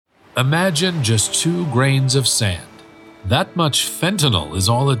Imagine just 2 grains of sand. That much fentanyl is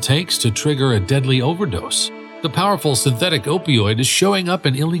all it takes to trigger a deadly overdose. The powerful synthetic opioid is showing up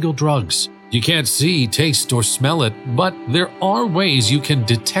in illegal drugs. You can't see, taste, or smell it, but there are ways you can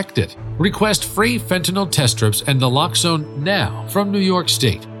detect it. Request free fentanyl test strips and naloxone now from New York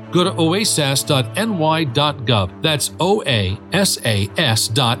State. Go to oasas.ny.gov. That's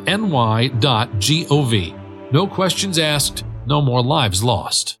oasas.ny.gov. No questions asked, no more lives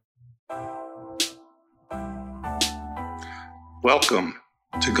lost. Welcome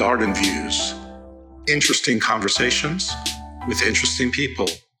to Garden Views. Interesting conversations with interesting people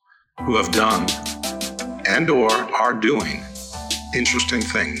who have done and or are doing interesting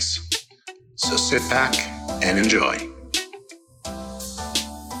things. So sit back and enjoy.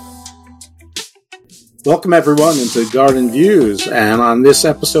 Welcome everyone into Garden Views, and on this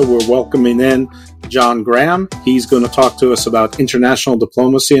episode we're welcoming in John Graham. He's going to talk to us about international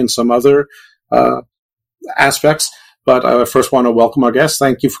diplomacy and some other aspects. But I first want to welcome our guest.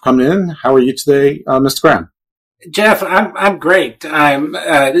 Thank you for coming in. How are you today, Mr. Graham? Jeff, I'm great. I'm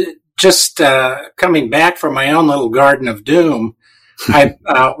just coming back from my own little garden of doom. I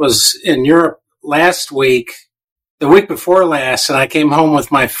was in Europe the week before last, and I came home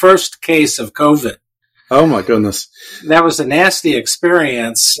with my first case of COVID. Oh, my goodness. That was a nasty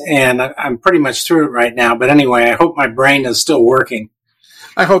experience, and I'm pretty much through it right now. But anyway, I hope my brain is still working.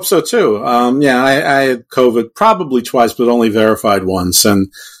 I hope so, too. I had COVID probably twice, but only verified once, and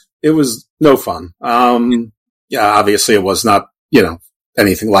it was no fun. Obviously it was not,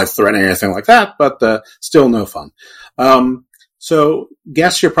 anything life-threatening or anything like that, but still no fun. So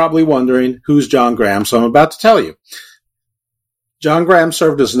guess you're probably wondering, who's John Graham? So I'm about to tell you. John Graham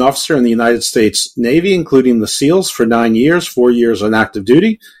served as an officer in the United States Navy, including the SEALs, for 9 years, 4 years on active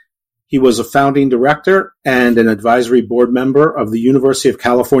duty. He was a founding director and an advisory board member of the University of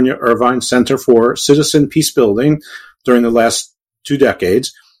California Irvine Center for Citizen Peacebuilding during the last 2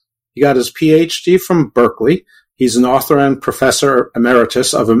 decades. He got his PhD from Berkeley. He's an author and professor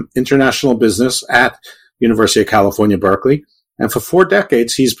emeritus of international business at University of California, Berkeley. And for 4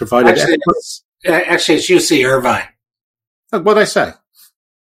 decades, he's provided... Actually, it's UC Irvine. What did I say?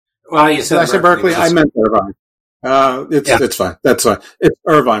 Well, you said Did I say Berkeley? I meant Irvine. It's fine. That's fine. It's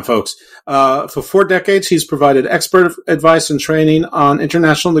Irvine, folks. For 4 decades, he's provided expert advice and training on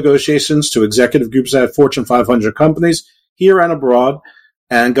international negotiations to executive groups at Fortune 500 companies here and abroad,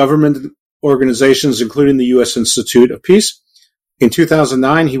 and government organizations, including the U.S. Institute of Peace. In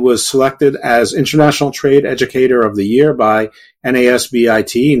 2009, he was selected as International Trade Educator of the Year by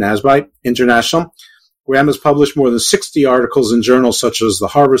NASBIT International. Graham has published more than 60 articles in journals such as the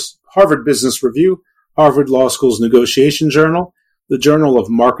Harvard Business Review, Harvard Law School's Negotiation Journal, the Journal of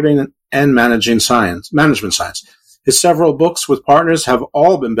Marketing and Management Science. His several books with partners have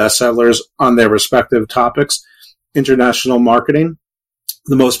all been bestsellers on their respective topics. International Marketing,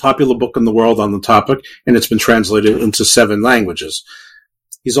 the most popular book in the world on the topic, and it's been translated into 7 languages.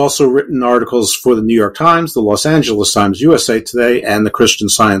 He's also written articles for the New York Times, the Los Angeles Times, USA Today, and the Christian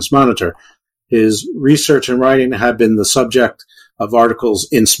Science Monitor. His research and writing have been the subject of articles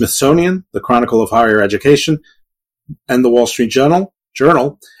in Smithsonian, the Chronicle of Higher Education, and the Wall Street Journal,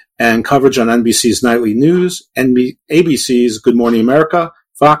 and coverage on NBC's Nightly News, ABC's Good Morning America,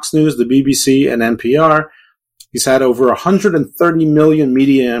 Fox News, the BBC, and NPR. He's had over 130 million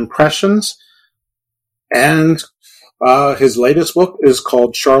media impressions, and his latest book is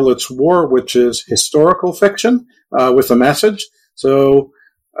called Charlotte's War, which is historical fiction with a message. So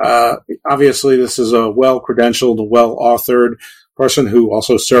obviously this is a well-credentialed, well-authored person who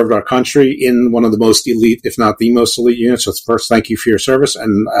also served our country in one of the most elite, if not the most elite units. So first, thank you for your service,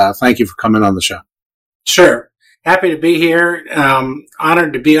 and thank you for coming on the show. Sure. Happy to be here.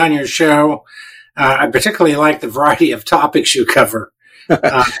 Honored to be on your show. I particularly like the variety of topics you cover.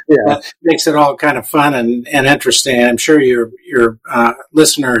 That makes it all kind of fun and interesting. I'm sure your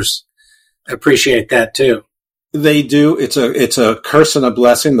listeners appreciate that too. They do. It's a curse and a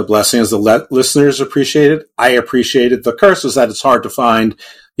blessing. The blessing is the listeners appreciate it. I appreciate it. The curse is that it's hard to find,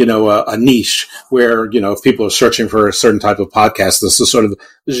 a niche where, if people are searching for a certain type of podcast, this is sort of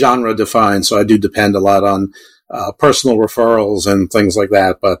genre defined. So I do depend a lot on personal referrals and things like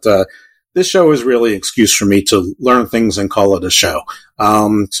that. But this show is really an excuse for me to learn things and call it a show.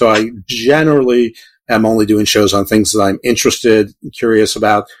 So I generally am only doing shows on things that I'm interested, curious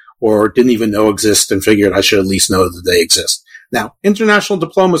about, or didn't even know exist and figured I should at least know that they exist. Now, international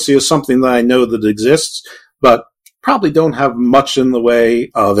diplomacy is something that I know that exists, but probably don't have much in the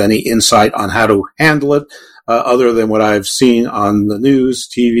way of any insight on how to handle it, other than what I've seen on the news,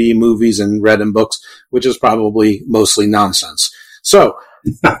 TV, movies, and read in books, which is probably mostly nonsense. So,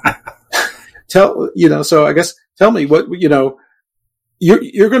 So I guess tell me what,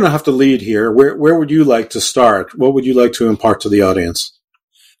 you're going to have to lead here. Where would you like to start? What would you like to impart to the audience?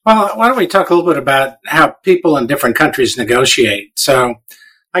 Well, why don't we talk a little bit about how people in different countries negotiate? So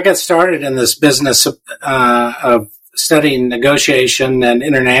I got started in this business of studying negotiation and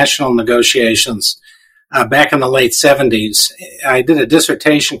international negotiations back in the late 70s. I did a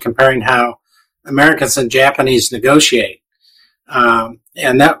dissertation comparing how Americans and Japanese negotiate.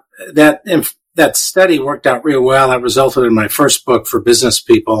 And that study worked out real well. That resulted in my first book for business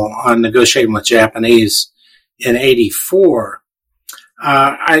people on negotiating with Japanese in 1984.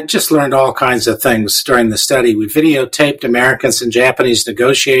 I just learned all kinds of things during the study. We videotaped Americans and Japanese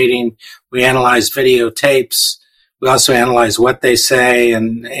negotiating. We analyzed videotapes. We also analyze what they say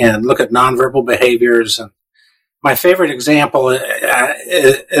and look at nonverbal behaviors. And my favorite example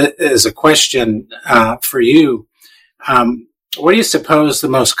is a question for you. What do you suppose the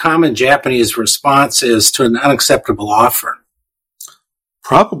most common Japanese response is to an unacceptable offer?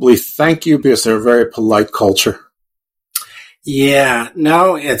 Probably thank you, because they're a very polite culture. Yeah,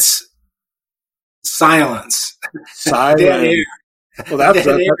 no, it's silence. Silence. Well,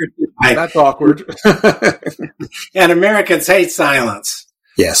 that's awkward. And Americans hate silence.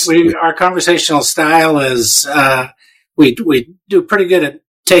 Yes. Our conversational style is we do pretty good at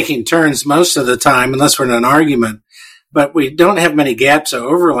taking turns most of the time, unless we're in an argument. But we don't have many gaps or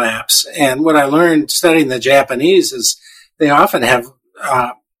overlaps. And what I learned studying the Japanese is they often have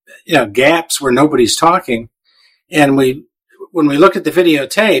gaps where nobody's talking. And when we look at the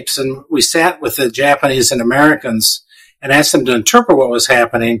videotapes and we sat with the Japanese and Americans and asked them to interpret what was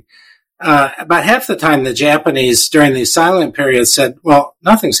happening, about half the time the Japanese during these silent periods said, well,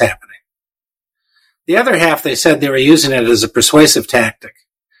 nothing's happening. The other half, they said they were using it as a persuasive tactic,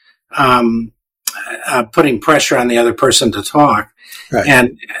 putting pressure on the other person to talk. Right.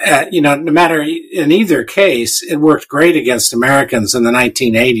 And, no matter in either case, it worked great against Americans in the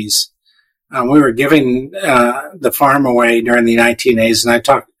 1980s. We were giving the farm away during the 1980s, and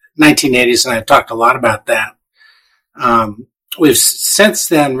I talked a lot about that. We've since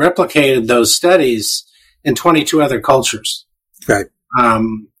then replicated those studies in 22 other cultures. Right.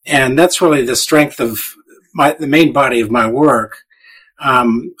 And that's really the strength of the main body of my work.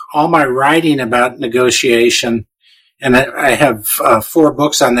 All my writing about negotiation, and I have 4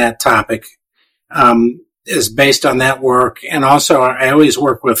 books on that topic, is based on that work. And also I always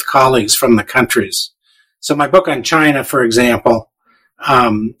work with colleagues from the countries. So my book on China, for example,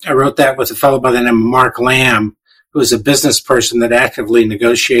 I wrote that with a fellow by the name of Mark Lamb, who is a business person that actively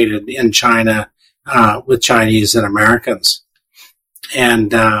negotiated in China with Chinese and Americans.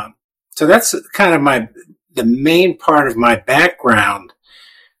 And so that's kind of the main part of my background.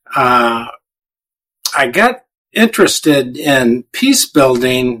 I got interested in peace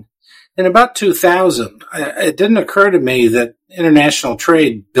building in about 2000. It didn't occur to me that international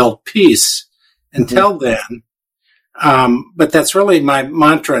trade built peace until then. But that's really my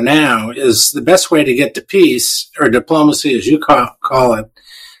mantra now, is the best way to get to peace, or diplomacy as you call it,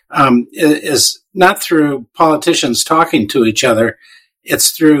 is not through politicians talking to each other.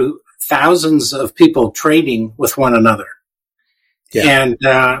 It's through thousands of people trading with one another. Yeah. And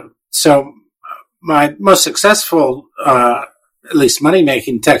so my most successful at least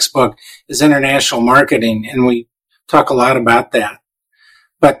money-making textbook is International Marketing, and we talk a lot about that.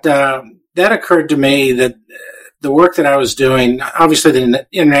 But that occurred to me that the work that I was doing, obviously the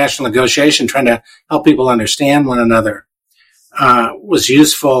international negotiation, trying to help people understand one another, was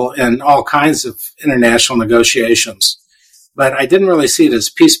useful in all kinds of international negotiations. But I didn't really see it as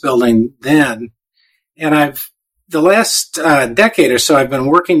peace building then. And the last decade or so, I've been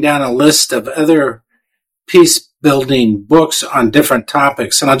working down a list of other peace building books on different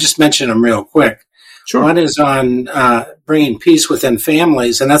topics. And I'll just mention them real quick. Sure. One is on bringing peace within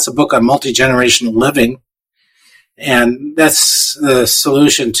families, and that's a book on multi-generational living. And that's the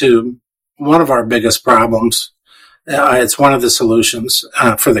solution to one of our biggest problems. It's one of the solutions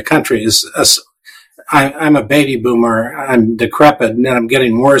for the country. I'm a baby boomer. I'm decrepit, and I'm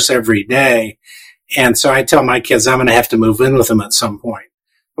getting worse every day. And so I tell my kids I'm going to have to move in with them at some point.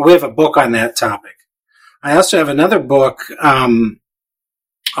 But we have a book on that topic. I also have another book on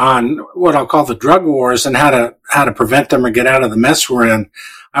what I'll call the drug wars and how to prevent them or get out of the mess we're in.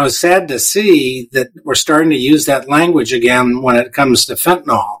 I was sad to see that we're starting to use that language again when it comes to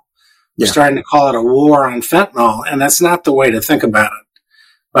fentanyl. We're starting to call it a war on fentanyl, and that's not the way to think about it.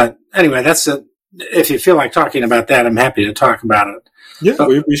 But anyway, if you feel like talking about that, I'm happy to talk about it. Yeah, but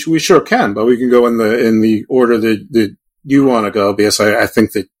we sure can, but we can go in the order that you want to go, because I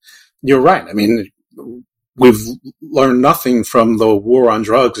think that you're right. I mean, we've learned nothing from the war on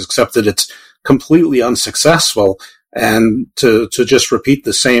drugs except that it's completely unsuccessful, and to just repeat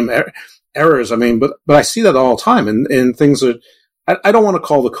the same errors. I mean, but I see that all the time in things that I don't want to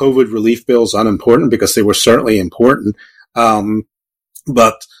call the COVID relief bills unimportant, because they were certainly important.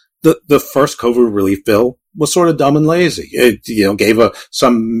 But the first COVID relief bill was sort of dumb and lazy. It, gave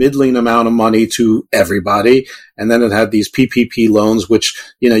some middling amount of money to everybody. And then it had these PPP loans, which,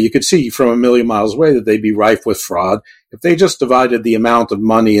 you could see from a million miles away that they'd be rife with fraud. If they just divided the amount of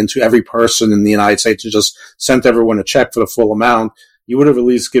money into every person in the United States and just sent everyone a check for the full amount, you would have at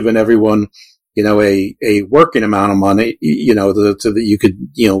least given everyone, a working amount of money, you could,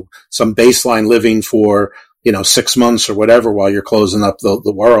 some baseline living for, 6 months or whatever while you're closing up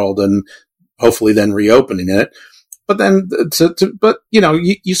the world and hopefully then reopening it. But then,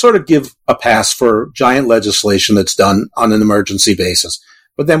 you sort of give a pass for giant legislation that's done on an emergency basis.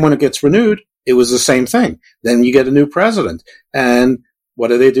 But then when it gets renewed, it was the same thing. Then you get a new president, and what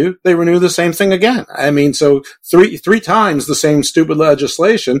do? They renew the same thing again. I mean, so three times the same stupid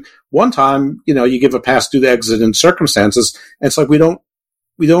legislation. One time, you give a pass due to exigent circumstances, and it's like we don't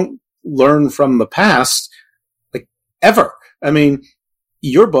learn from the past, like, ever. I mean,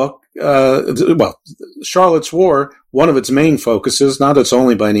 your book, Charlotte's War, one of its main focuses, not its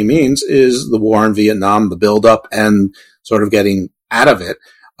only by any means, is the war in Vietnam, the buildup, and sort of getting out of it.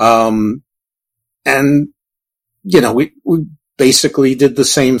 We basically did the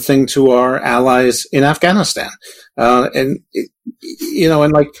same thing to our allies in Afghanistan. And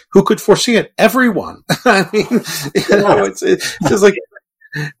like, who could foresee it? Everyone. I mean, it's just like,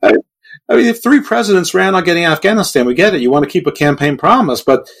 if 3 presidents ran on getting Afghanistan, we get it. You want to keep a campaign promise,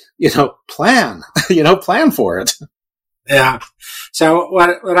 but, plan for it. Yeah. So what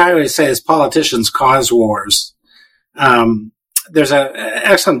I always say is politicians cause wars. There's an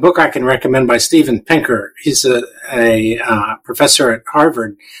excellent book I can recommend by Steven Pinker. He's a professor at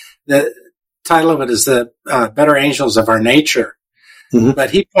Harvard. The title of it is The Better Angels of Our Nature. Mm-hmm. But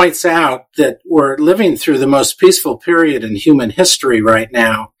he points out that we're living through the most peaceful period in human history right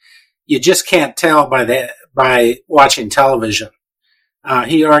now. You just can't tell by watching television.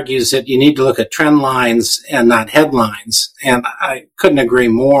 He argues that you need to look at trend lines and not headlines, and I couldn't agree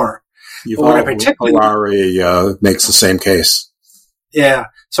more. Harari makes the same case. Yeah,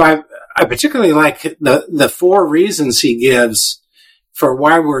 so I particularly like the 4 reasons he gives for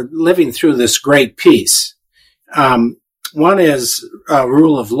why we're living through this great peace. One is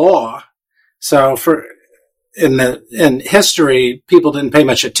rule of law. So in history, people didn't pay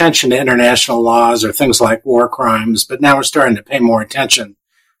much attention to international laws or things like war crimes, but now we're starting to pay more attention,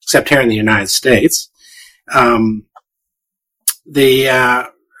 except here in the United States.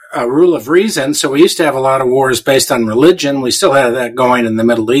 Rule of reason. So we used to have a lot of wars based on religion. We still have that going in the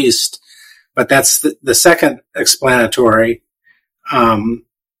Middle East, but that's the second explanatory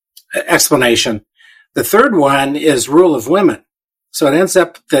explanation. The third one is rule of women. So it ends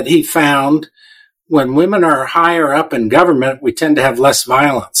up that he found when women are higher up in government, we tend to have less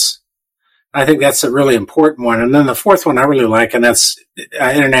violence. I think that's a really important one. And then the fourth one I really like, and that's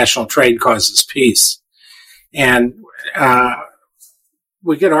international trade causes peace. And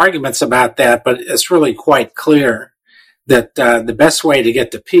we get arguments about that, but it's really quite clear that the best way to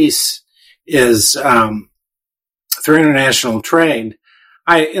get to peace is through international trade.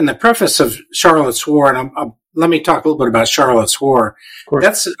 In the preface of Charlotte's War, and let me talk a little bit about Charlotte's War.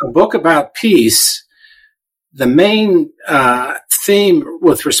 That's a book about peace. The main theme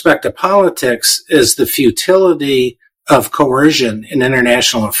with respect to politics is the futility of coercion in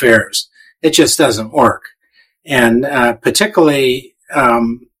international affairs. It just doesn't work. And particularly,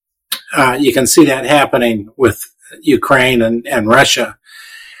 you can see that happening with Ukraine and Russia.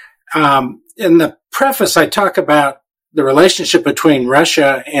 In the preface, I talk about the relationship between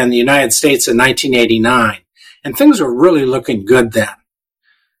Russia and the United States in 1989. And things were really looking good then.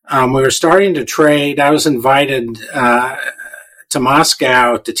 We were starting to trade. I was invited to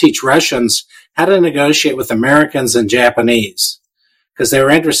Moscow to teach Russians how to negotiate with Americans and Japanese, because they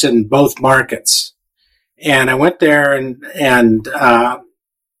were interested in both markets. And I went there and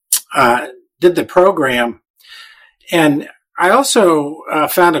did the program. And I also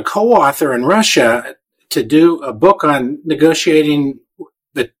found a co-author in Russia to do a book on negotiations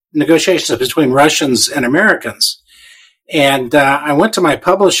between Russians and Americans. And I went to my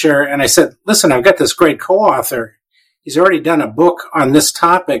publisher and I said, listen, I've got this great co-author. He's already done a book on this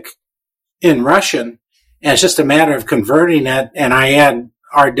topic in Russian, and it's just a matter of converting it, and I add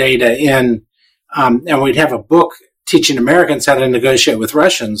our data in, and we'd have a book teaching Americans how to negotiate with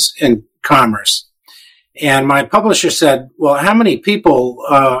Russians in commerce. And my publisher said, well, how many people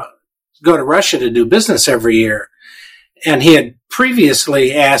go to Russia to do business every year. And he had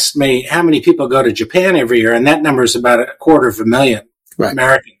previously asked me how many people go to Japan every year, and that number is about 250,000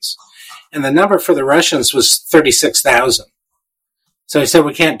 Americans. And the number for the Russians was 36,000. So he said,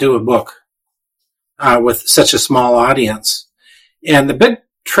 we can't do a book with such a small audience. And the big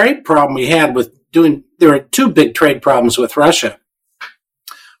trade problem we had with there are two big trade problems with Russia.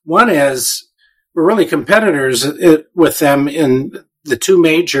 One is we're really competitors with them in the two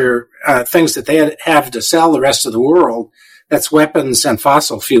major things that they have to sell the rest of the world. That's weapons and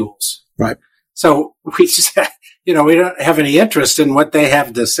fossil fuels. Right. So we don't have any interest in what they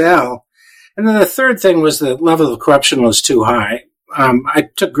have to sell. And then the third thing was the level of corruption was too high. I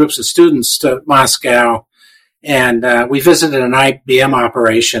took groups of students to Moscow, and we visited an IBM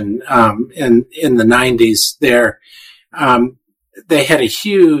operation in the 90s there. They had a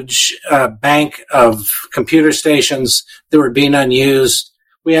huge bank of computer stations that were being unused.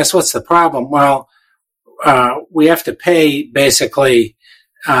 We asked, what's the problem? Well, we have to pay basically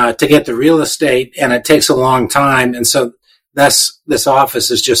to get the real estate, and it takes a long time. And so this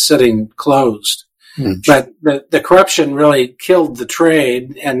office is just sitting closed. But the corruption really killed the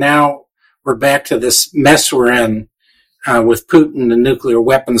trade, and now we're back to this mess we're in with Putin and nuclear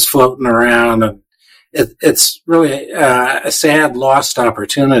weapons floating around. And it's really a sad lost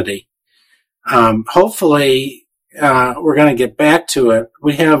opportunity. Hopefully, we're going to get back to it.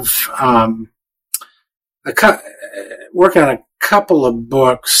 We have work on a couple of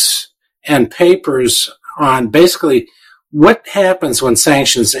books and papers on basically what happens when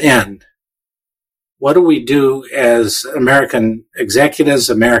sanctions end. What do we do as American executives,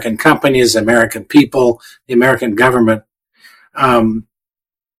 American companies, American people, the American government?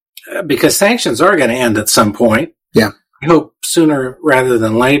 Because sanctions are going to end at some point. Yeah. I hope sooner rather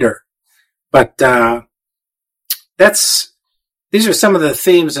than later. But these are some of the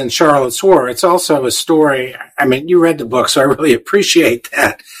themes in Charlotte's War. It's also a story. I mean, you read the book, so I really appreciate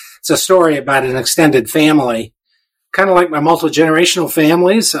that. It's a story about an extended family, kind of like my multi-generational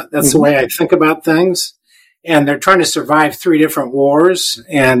families. That's the way I think about things. And they're trying to survive 3 different wars.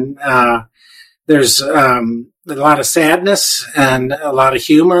 And there's a lot of sadness and a lot of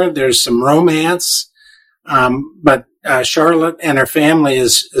humor. There's some romance. But Charlotte and her family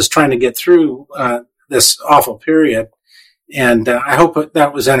is trying to get through this awful period. And I hope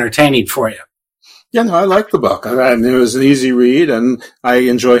that was entertaining for you. Yeah, no, I like the book. I mean, it was an easy read, and I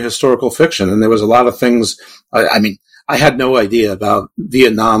enjoy historical fiction. And there was a lot of things. I had no idea about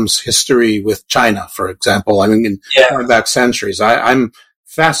Vietnam's history with China, for example. I mean, going back centuries. I'm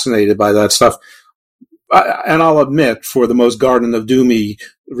fascinated by that stuff. And I'll admit, for the most Garden of Doomy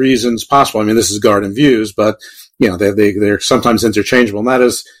reasons possible. I mean, this is Garden Views, but they're sometimes interchangeable. And that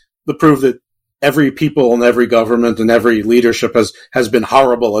is the proof that every people and every government and every leadership has been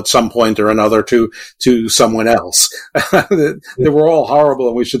horrible at some point or another to someone else. They were all horrible,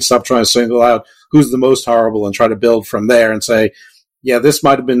 and we should stop trying to single out who's the most horrible and try to build from there and say, yeah, this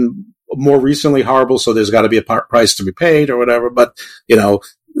might have been more recently horrible, so there's got to be a price to be paid or whatever. But,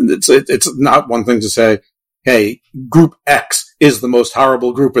 it's not one thing to say, hey, group X is the most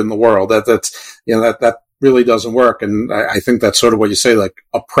horrible group in the world. That really doesn't work. And I think that's sort of what you say, like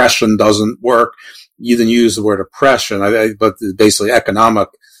oppression doesn't work. You then use the word oppression, but basically economic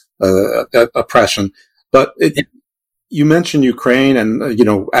oppression. But you mentioned Ukraine, and,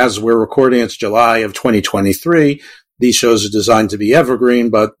 as we're recording, it's July of 2023. These shows are designed to be evergreen,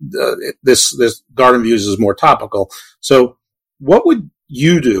 but this Garden Views is more topical. So what would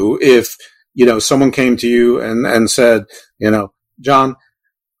you do if, someone came to you and said, John,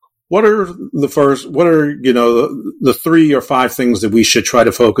 what are the 3 or 5 things that we should try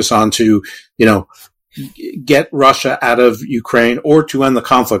to focus on to, get Russia out of Ukraine or to end the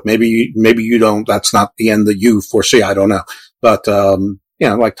conflict? Maybe you don't, that's not the end that you foresee. I don't know. But,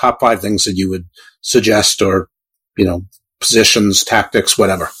 like top 5 things that you would suggest, or, positions, tactics,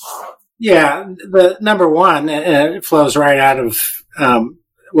 whatever. Yeah. The number one, and it flows right out of,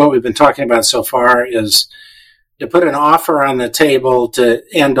 what we've been talking about so far, is to put an offer on the table to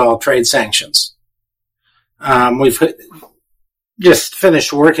end all trade sanctions. We've just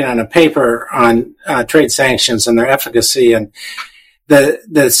finished working on a paper on trade sanctions and their efficacy, and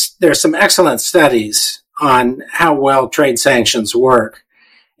there's some excellent studies on how well trade sanctions work,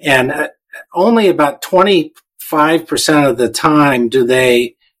 and only about 25% of the time do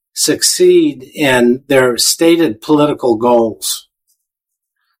they succeed in their stated political goals.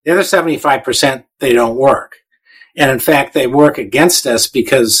 The other 75%, they don't work. And in fact, they work against us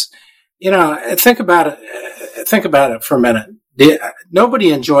because, think about it for a minute.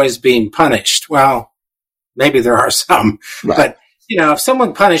 Nobody enjoys being punished. Well, maybe there are some, right. But if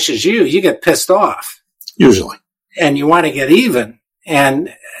someone punishes you, you get pissed off. Usually. And you want to get even.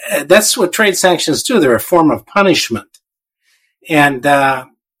 And that's what trade sanctions do. They're a form of punishment. And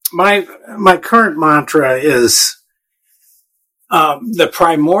my current mantra is the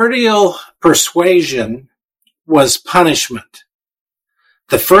primordial persuasion was punishment.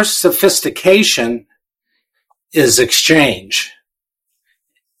 The first sophistication is exchange.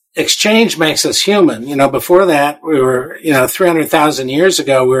 Exchange makes us human. Before that, we were, 300,000 years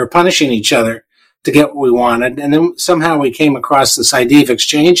ago, we were punishing each other to get what we wanted. And then somehow we came across this idea of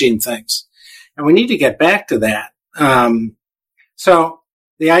exchanging things. And we need to get back to that. So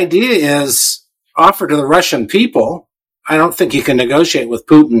the idea is offer to the Russian people. I don't think you can negotiate with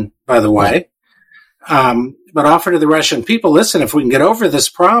Putin, by the way. But offer to the Russian people, listen, if we can get over this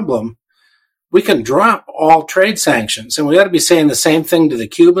problem, we can drop all trade sanctions. And we ought to be saying the same thing to the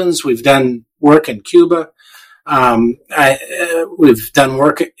Cubans. We've done work in Cuba. We've done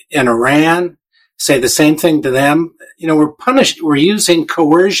work in Iran. Say the same thing to them. We're using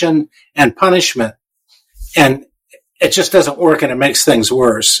coercion and punishment, and it just doesn't work, and it makes things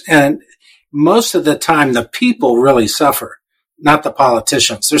worse. And most of the time, the people really suffer, not the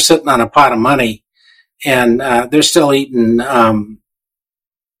politicians. They're sitting on a pot of money, and they're still eating caviar.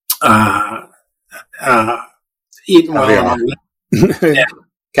 Yeah.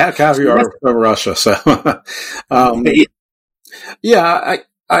 Caviar from Russia. So,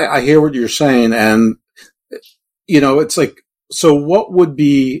 I hear what you're saying, and it's like, so what would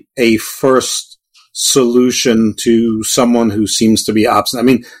be a first solution to someone who seems to be obstinate? I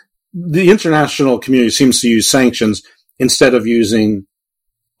mean, the international community seems to use sanctions instead of using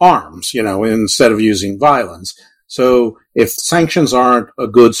arms, instead of using violence. So if sanctions aren't a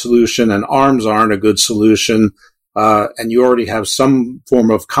good solution and arms aren't a good solution, and you already have some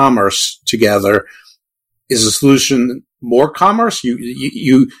form of commerce together, is the solution more commerce?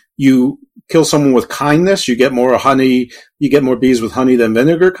 You kill someone with kindness, you get more honey, you get more bees with honey than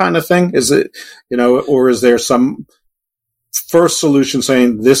vinegar kind of thing? Is it, or is there some first solution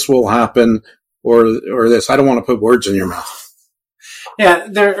saying this will happen or this? I don't want to put words in your mouth. Yeah,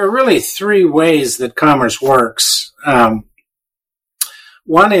 there are really three ways that commerce works.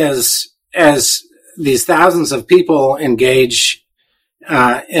 One is, as these thousands of people engage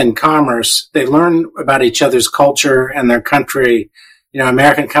in commerce, they learn about each other's culture and their country.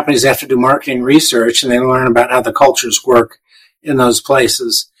 American companies have to do marketing research, and they learn about how the cultures work in those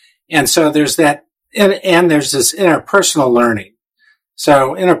places. And so there's that, and there's this interpersonal learning.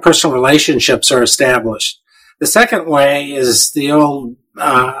 So interpersonal relationships are established. The second way is the old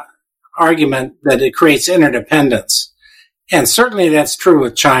argument that it creates interdependence. And certainly that's true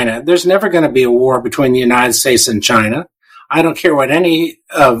with China. There's never going to be a war between the United States and China. I don't care what any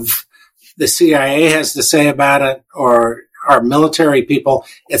of the CIA has to say about it or our military people.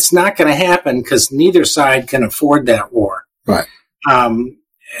 It's not going to happen because neither side can afford that war. Right.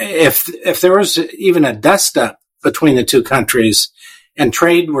 If there was even a dust-up between the two countries and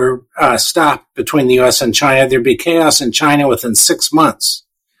trade were stopped between the U.S. and China, there'd be chaos in China within 6 months.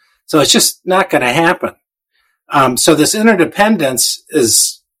 So it's just not going to happen. So this interdependence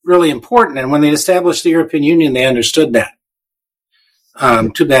is really important. And when they established the European Union, they understood that.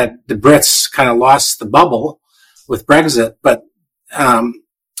 Too bad the Brits kind of lost the bubble with Brexit. But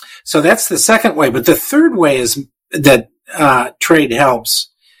so that's the second way. But the third way is that trade helps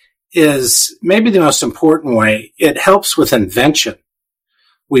is maybe the most important way. It helps with invention.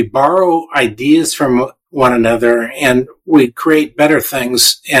 We borrow ideas from one another and we create better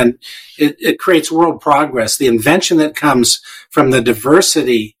things, and it creates world progress. The invention that comes from the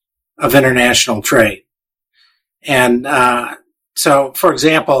diversity of international trade. And so, for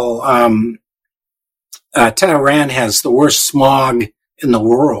example, Tehran has the worst smog in the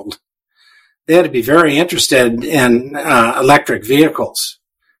world. They had to be very interested in electric vehicles.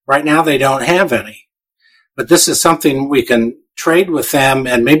 Right now, they don't have any. But this is something we can trade with them,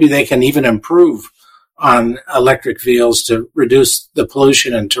 and maybe they can even improve on electric vehicles to reduce the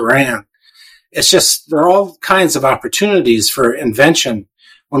pollution in Tehran. It's just, there are all kinds of opportunities for invention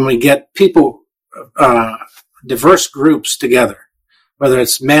when we get people, diverse groups together, whether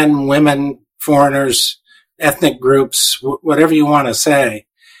it's men, women, foreigners, ethnic groups, whatever you want to say.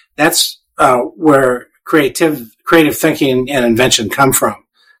 That's where creative thinking and invention come from,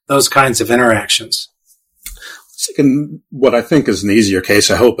 those kinds of interactions. In what I think is an easier case,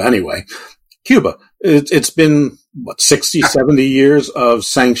 I hope anyway, Cuba. It's been, 60, 70 years of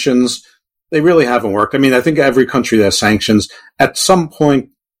sanctions. They really haven't worked. I mean, I think every country that has sanctions, at some point,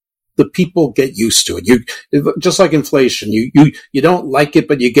 the people get used to it. Just like inflation, you don't like it,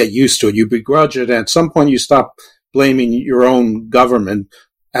 but you get used to it. You begrudge it, and at some point you stop blaming your own government,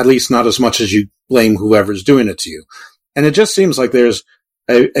 at least not as much as you blame whoever's doing it to you. And it just seems like there's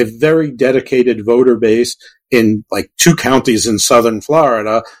a very dedicated voter base in like 2 counties in southern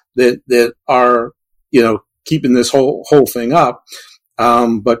Florida that are, keeping this whole thing up.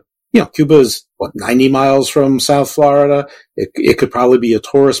 But Cuba is 90 miles from South Florida. It could probably be a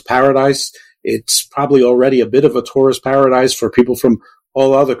tourist paradise. It's probably already a bit of a tourist paradise for people from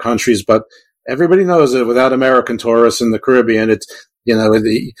all other countries, but everybody knows that without American tourists in the Caribbean, it's,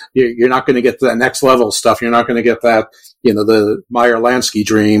 you're not going to get the next level stuff. You're not going to get that, the Meyer Lansky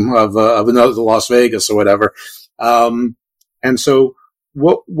dream of another Las Vegas or whatever. And so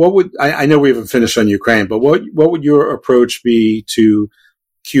what would, I know we haven't finished on Ukraine, but what would your approach be to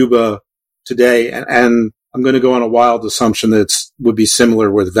Cuba today? And I'm going to go on a wild assumption that it would be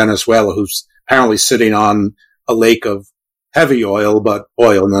similar with Venezuela, who's apparently sitting on a lake of heavy oil, but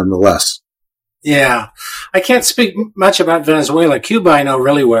oil nonetheless. Yeah. I can't speak much about Venezuela. Cuba, I know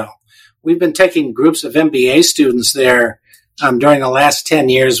really well. We've been taking groups of MBA students there. During the last 10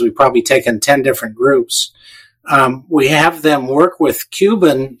 years, we've probably taken 10 different groups. We have them work with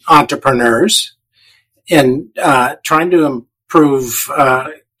Cuban entrepreneurs in trying to improve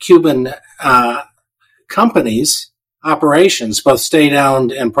Cuban companies' operations, both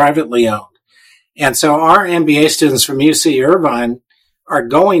state-owned and privately owned. And so our MBA students from UC Irvine are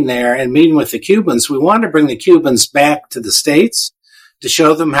going there and meeting with the Cubans. We want to bring the Cubans back to the States to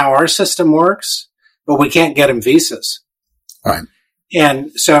show them how our system works, but we can't get them visas. Right.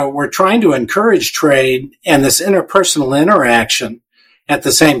 And so we're trying to encourage trade and this interpersonal interaction at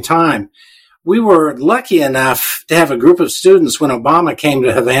the same time. We were lucky enough to have a group of students when Obama came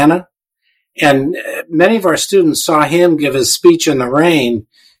to Havana, and many of our students saw him give his speech in the rain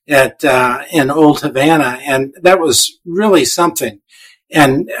in Old Havana, and that was really something.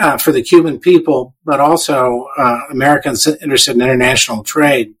 And for the Cuban people, but also Americans interested in international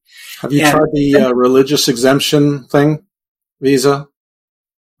trade. Have you tried the religious exemption thing, visa?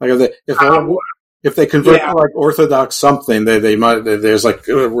 Like if they convert to like Orthodox something, they might. There's like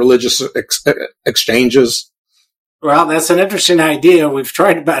religious exchanges. Well, that's an interesting idea. We've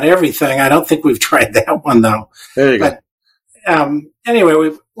tried about everything. I don't think we've tried that one though. There you go.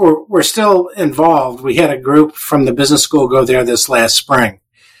 Anyway, we're still involved. We had a group from the business school go there this last spring,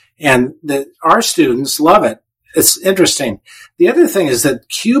 and our students love it. It's interesting. The other thing is that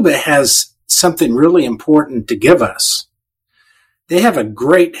Cuba has something really important to give us. They have a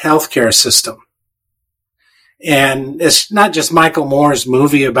great healthcare system, and it's not just Michael Moore's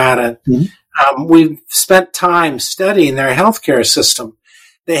movie about it. Mm-hmm. We've spent time studying their healthcare system.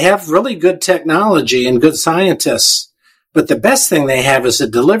 They have really good technology and good scientists. But the best thing they have is a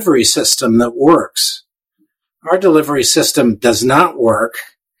delivery system that works. Our delivery system does not work,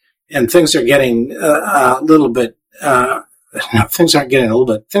 and things are getting things are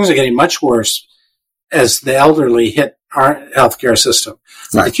getting much worse as the elderly hit our healthcare system.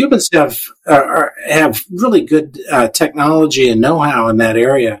 Right. The Cubans have really good technology and know-how in that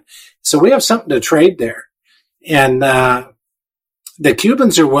area, so we have something to trade there. And the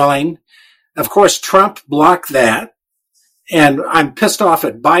Cubans are willing. Of course, Trump blocked that. And I'm pissed off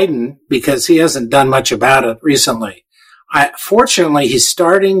at Biden because he hasn't done much about it recently. Fortunately, he's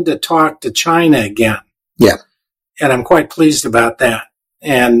starting to talk to China again. Yeah. And I'm quite pleased about that.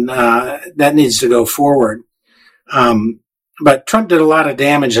 And that needs to go forward. But Trump did a lot of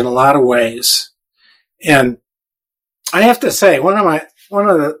damage in a lot of ways. And I have to say, one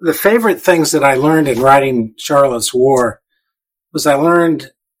of the favorite things that I learned in writing Charlotte's War was I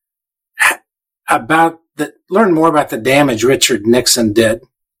learned more about the damage Richard Nixon did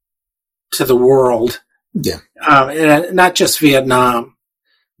to the world. Yeah. Not just Vietnam,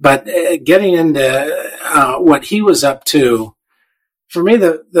 but getting into what he was up to. For me,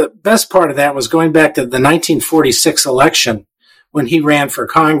 the best part of that was going back to the 1946 election when he ran for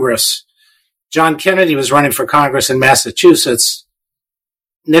Congress. John Kennedy was running for Congress in Massachusetts.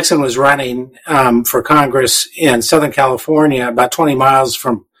 Nixon was running for Congress in Southern California, about 20 miles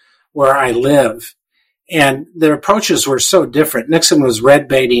from where I live. And their approaches were so different. Nixon was red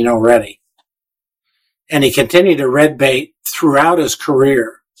baiting already. And he continued to red bait throughout his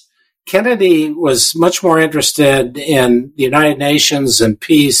career. Kennedy was much more interested in the United Nations and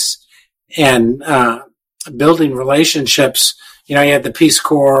peace and building relationships. You know, he had the Peace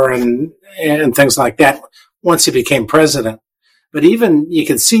Corps and things like that once he became president. But even you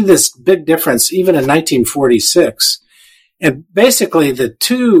could see this big difference even in 1946. And basically the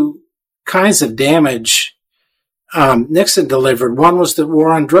two kinds of damage Nixon delivered. One was the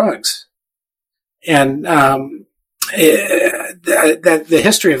war on drugs. And the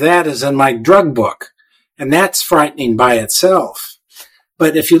history of that is in my drug book. And that's frightening by itself.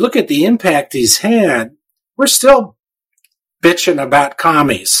 But if you look at the impact he's had, we're still bitching about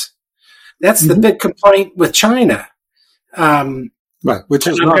commies. That's the big complaint with China. Right, which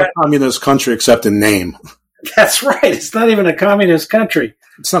is not a communist country except in name. That's right. It's not even a communist country.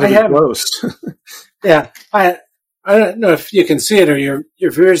 It's not even close. Yeah. I don't know if you can see it or your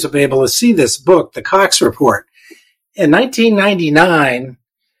viewers will be able to see this book, The Cox Report. In 1999,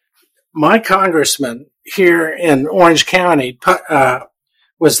 my congressman here in Orange County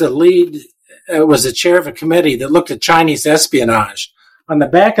was the chair of a committee that looked at Chinese espionage. On the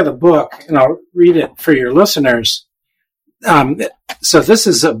back of the book, and I'll read it for your listeners. So this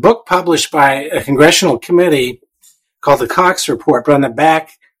is a book published by a congressional committee called the Cox Report, but on the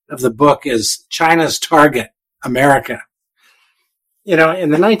back of the book is China's Target, America. In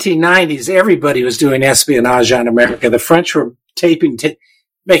the 1990s, everybody was doing espionage on America. The French were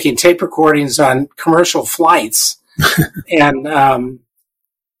making tape recordings on commercial flights. And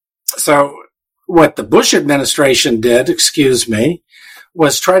so what the Bush administration did,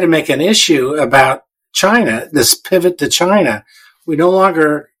 was try to make an issue about China, this pivot to China. We no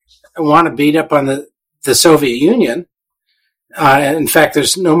longer want to beat up on the Soviet Union. In fact,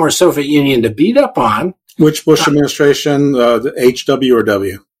 there's no more Soviet Union to beat up on. Which Bush administration, the HW or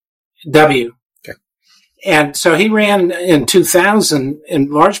W? W. Okay. And so he ran in 2000, in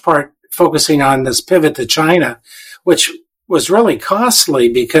large part focusing on this pivot to China, which was really costly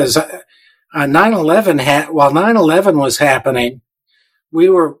because 9/11 while 9/11 was happening, we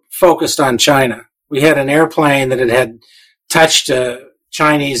were focused on China. We had an airplane that had touched a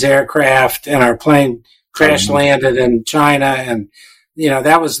Chinese aircraft, and our plane crash landed in China, and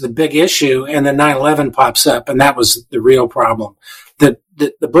that was the big issue. And then 9/11 pops up, and that was the real problem.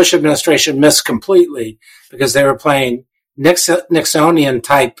 The Bush administration missed completely because they were playing Nixonian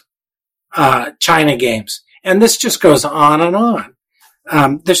type China games, and this just goes on and on.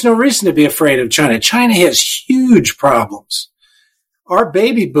 There's no reason to be afraid of China. China has huge problems. Our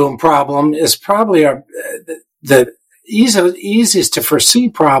baby boom problem is probably the easiest to foresee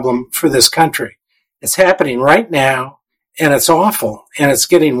problem for this country. It's happening right now, and it's awful, and it's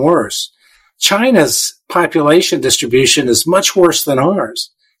getting worse. China's population distribution is much worse than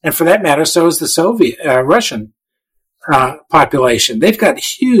ours, and for that matter, so is the Russian population. They've got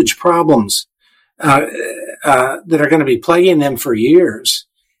huge problems that are going to be plaguing them for years,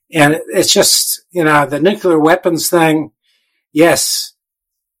 and it's just the nuclear weapons thing. Yes,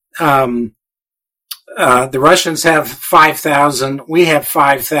 the Russians have 5,000. We have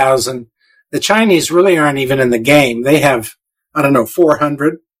 5,000. The Chinese really aren't even in the game. They have,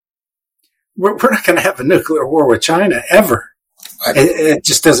 400. We're not going to have a nuclear war with China ever. It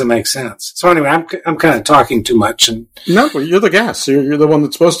just doesn't make sense. So anyway, I'm kind of talking too much. And no, you're the guest. You're the one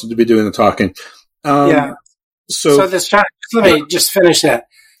that's supposed to be doing the talking. Yeah. So this China. Let me just finish that.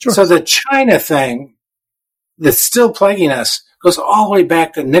 Sure. So the China thing that's still plaguing us goes all the way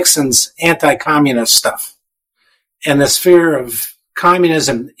back to Nixon's anti-communist stuff and this fear of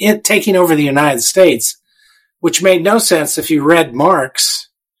communism taking over the United States, which made no sense if you read Marx.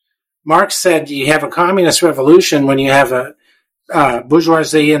 Marx said you have a communist revolution when you have a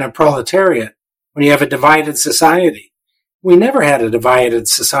bourgeoisie and a proletariat, when you have a divided society. We never had a divided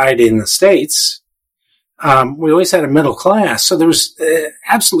society in the States. We always had a middle class. So there was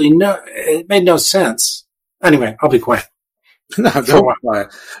absolutely it made no sense. Anyway, I'll be quiet. No, don't be quiet.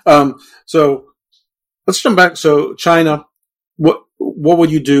 So let's jump back. So China, what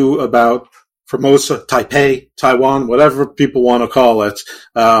would you do about Formosa, Taipei, Taiwan, whatever people want to call it?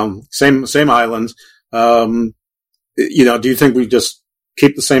 Same island. Do you think we just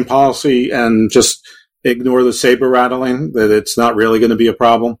keep the same policy and just ignore the saber rattling, that it's not really going to be a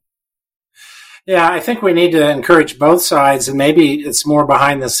problem? Yeah, I think we need to encourage both sides, and maybe it's more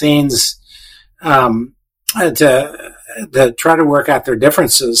behind the scenes to try to work out their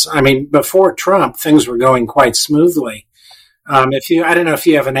differences. I mean, before Trump, things were going quite smoothly. I don't know if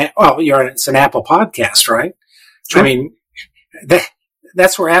you have it's an Apple podcast, right? Sure. I mean,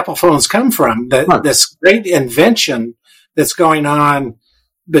 that's where Apple phones come from. This great invention that's going on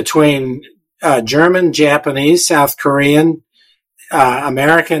between German, Japanese, South Korean,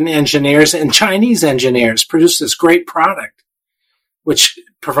 American engineers and Chinese engineers produce this great product, which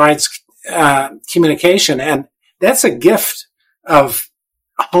provides communication. And that's a gift of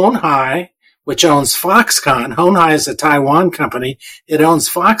Honhai, which owns Foxconn. Honhai is a Taiwan company. It owns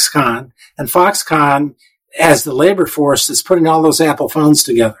Foxconn, and Foxconn has the labor force that's putting all those Apple phones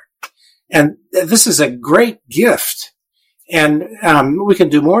together. And this is a great gift. And we can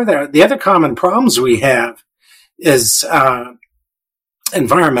do more there. The other common problems we have is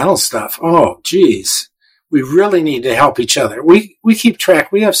environmental stuff. Oh, geez. we really need to help each other. We keep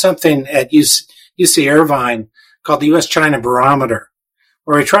track. We have something at UC Irvine called the U.S.-China Barometer,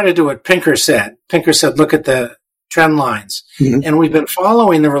 where we try to do what Pinker said. Pinker said, look at the trend lines. Mm-hmm. And we've been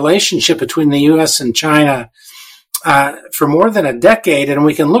following the relationship between the U.S. and China for more than a decade, and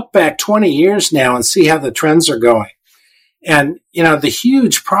we can look back 20 years now and see how the trends are going. And, the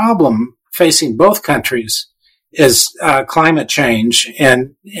huge problem facing both countries is climate change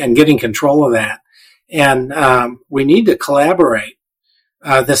and getting control of that. And we need to collaborate.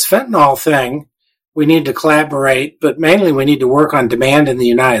 This fentanyl thing, we need to collaborate, but mainly we need to work on demand in the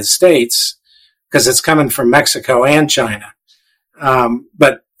United States because it's coming from Mexico and China.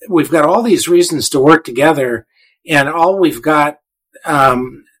 But we've got all these reasons to work together, and all we've got,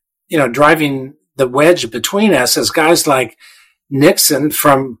 driving the wedge between us is guys like Nixon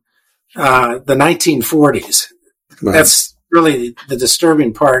from the 1940s. Right. That's really the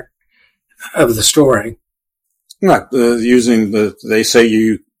disturbing part of the story. Right. They say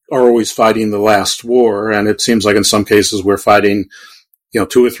you are always fighting the last war, and it seems like in some cases we're fighting, 2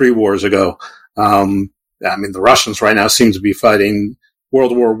 or 3 wars ago. The Russians right now seem to be fighting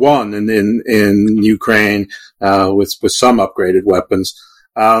World War I in Ukraine, with some upgraded weapons.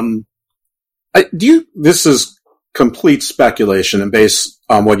 This is complete speculation and based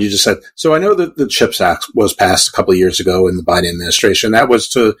on what you just said. So I know that the CHIPS Act was passed a couple of years ago in the Biden administration. That was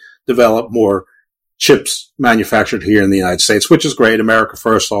to develop more chips manufactured here in the United States, which is great. America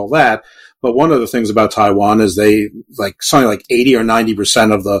first, all that. But one of the things about Taiwan is something like 80 or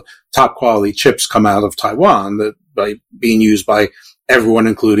 90% of the top quality chips come out of Taiwan that by being used by everyone,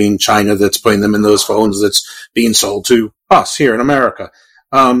 including China, that's putting them in those phones that's being sold to us here in America.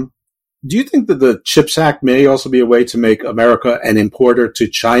 Do you think that the CHIPS Act may also be a way to make America an importer to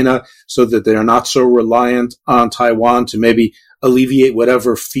China so that they're not so reliant on Taiwan, to maybe alleviate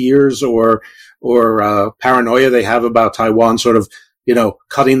whatever fears or paranoia they have about Taiwan, sort of,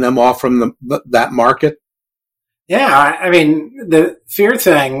 cutting them off from that market? Yeah, the fear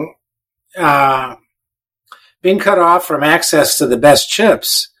thing, being cut off from access to the best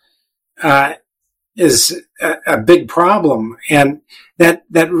chips, is a big problem. And that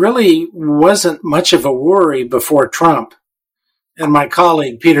really wasn't much of a worry before Trump and my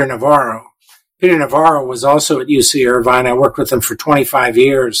colleague, Peter Navarro. Peter Navarro was also at UC Irvine. I worked with him for 25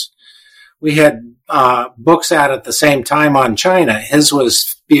 years. We had books out at the same time on China. His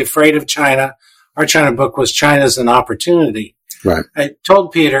was Be Afraid of China. Our China book was China's an Opportunity. Right. I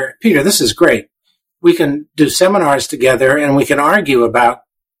told Peter, this is great. We can do seminars together and we can argue about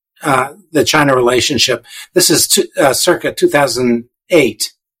the China relationship. This is circa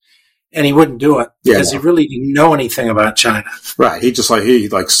 2008, and he wouldn't do it because he really didn't know anything about China. Right. He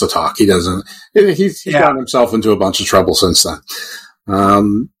likes to talk. He doesn't. He's gotten himself into a bunch of trouble since then.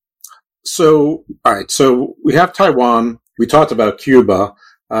 So, all right. So we have Taiwan. We talked about Cuba,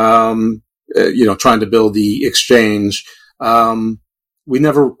 trying to build the exchange. We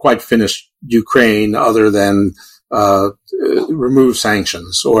never quite finished Ukraine other than remove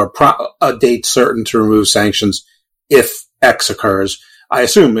sanctions or a date certain to remove sanctions if X occurs. I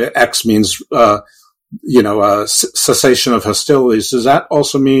assume X means, cessation of hostilities. Does that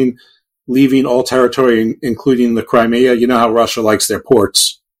also mean leaving all territory, including the Crimea? You know how Russia likes their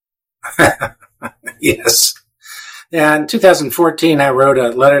ports. Yes. Yeah, in 2014, I wrote a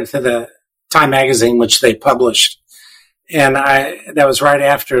letter to the Time magazine, which they published. And that was right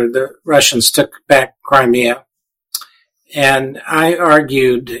after the Russians took back Crimea. And I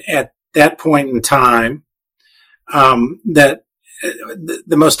argued at that point in time that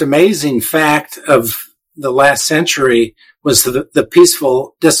the most amazing fact of the last century was the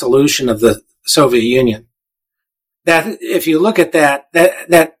peaceful dissolution of the Soviet Union. That if you look at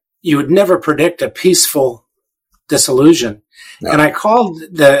that you would never predict a peaceful dissolution. No. And I called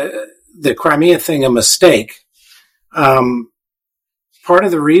the Crimea thing a mistake. Part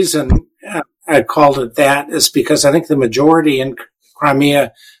of the reason I called it that is because I think the majority in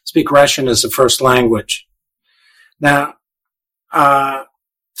Crimea speak Russian as a first language. Now,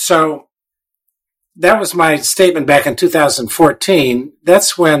 so that was my statement back in 2014.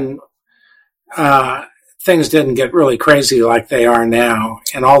 That's when things didn't get really crazy like they are now,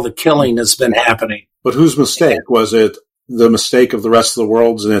 and all the killing has been happening. But whose mistake? Was it the mistake of the rest of the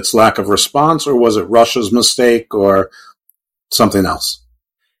world and its lack of response, or was it Russia's mistake or something else?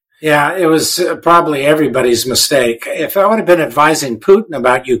 Yeah, it was probably everybody's mistake. If I would have been advising Putin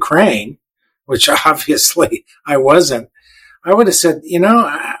about Ukraine, which obviously I wasn't, I would have said,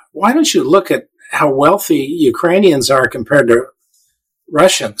 why don't you look at how wealthy Ukrainians are compared to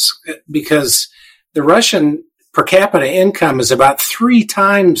Russians? Because the Russian per capita income is about 3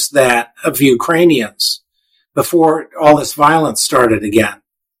 times that of Ukrainians. before all this violence started again.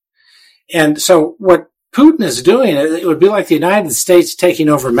 And so what Putin is doing, it would be like the United States taking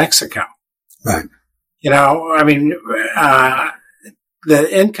over Mexico. Right. I mean,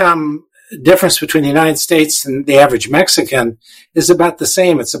 the income difference between the United States and the average Mexican is about the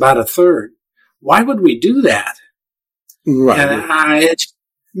same. It's about a third. Why would we do that? Right. And it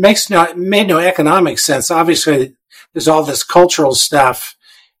made no economic sense. Obviously, there's all this cultural stuff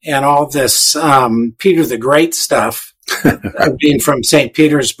and all this Peter the Great stuff being from St.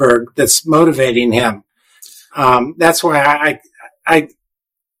 Petersburg that's motivating him. That's why I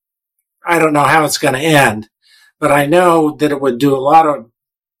don't know how it's going to end, but I know that it would do a lot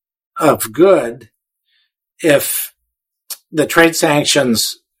of good if the trade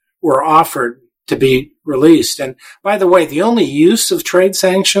sanctions were offered to be released. And by the way, the only use of trade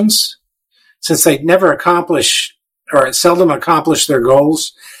sanctions, since they never accomplish or seldom accomplish their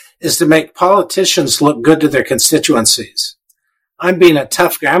goals, is to make politicians look good to their constituencies. I'm being a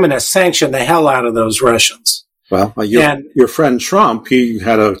tough guy. I'm going to sanction the hell out of those Russians. Well, your friend Trump, he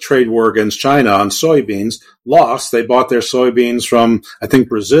had a trade war against China on soybeans, lost. They bought their soybeans from, I think,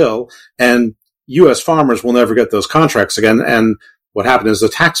 Brazil, and U.S. farmers will never get those contracts again. And what happened is the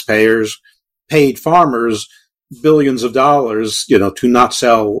taxpayers paid farmers billions of dollars, to not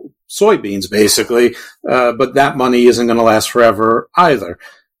sell soybeans, basically. But that money isn't going to last forever either.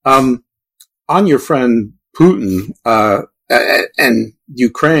 On your friend Putin and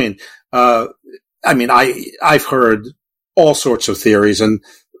Ukraine, I've heard all sorts of theories, and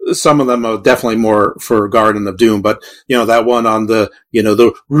some of them are definitely more for Garden of Doom. But that one on the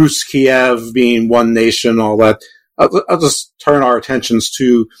Rus Kiev being one nation, all that. I'll just turn our attentions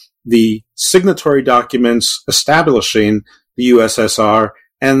to the signatory documents establishing the USSR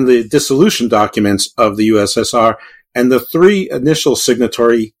and the dissolution documents of the USSR. And the three initial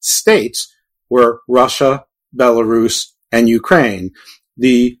signatory states were Russia, Belarus, and Ukraine.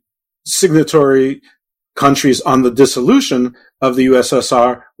 The signatory countries on the dissolution of the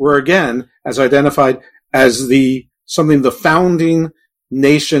USSR were again, as identified as the founding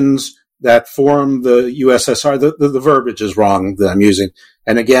nations that formed the USSR. The verbiage is wrong that I'm using.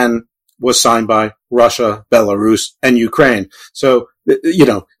 And again, was signed by Russia, Belarus, and Ukraine. So,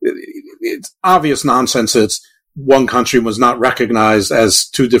 it's obvious nonsense. It's one country was not recognized as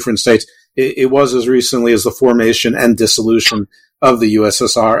two different states. It was as recently as the formation and dissolution of the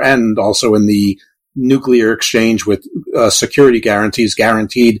USSR, and also in the nuclear exchange with security guarantees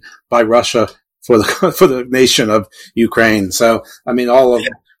guaranteed by Russia for the nation of Ukraine. So,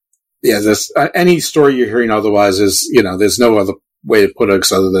 any story you're hearing otherwise is, there's no other way to put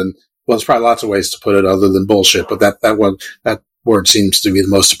it other than, well, there's probably lots of ways to put it other than bullshit, but that word seems to be the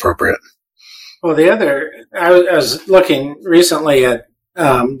most appropriate. Well, I was looking recently at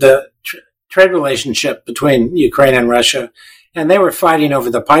the trade relationship between Ukraine and Russia, and they were fighting over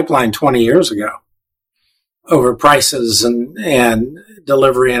the pipeline 20 years ago over prices and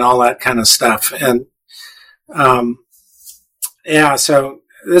delivery and all that kind of stuff. And, so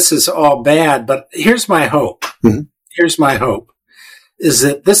this is all bad, but here's my hope. Mm-hmm. Here's my hope is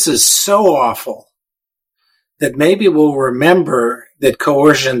that this is so awful that maybe we'll remember that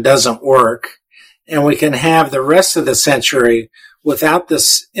coercion doesn't work, and we can have the rest of the century without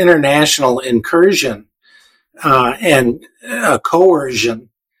this international incursion and coercion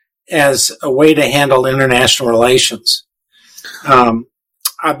as a way to handle international relations.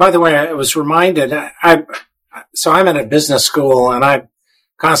 By the way, I was reminded, so I'm in a business school, and I'm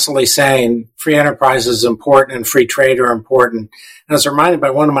constantly saying free enterprise is important and free trade are important. And I was reminded by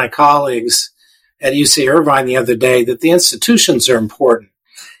one of my colleagues at UC Irvine the other day that the institutions are important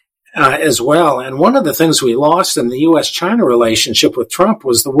as well. And one of the things we lost in the U.S.-China relationship with Trump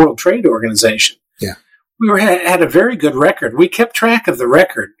was the World Trade Organization. Yeah, we had a very good record. We kept track of the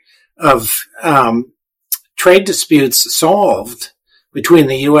record of trade disputes solved between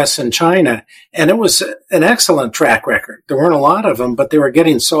the U.S. and China, and it was an excellent track record. There weren't a lot of them, but they were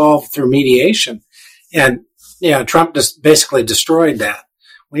getting solved through mediation. And Trump just basically destroyed that.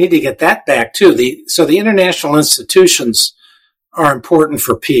 We need to get that back too. So the international institutions are important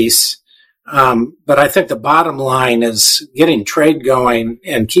for peace. But I think the bottom line is getting trade going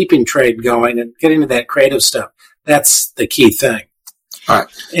and keeping trade going and getting to that creative stuff. That's the key thing. All right.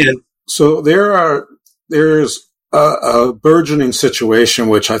 And so there's a burgeoning situation,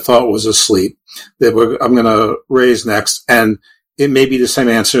 which I thought was asleep, that I'm going to raise next. And it may be the same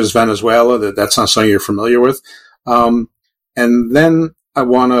answer as Venezuela, that's not something you're familiar with. And then I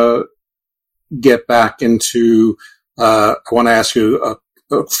want to get back into, I want to ask you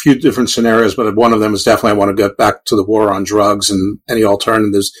a few different scenarios, but one of them is definitely I want to get back to the war on drugs and any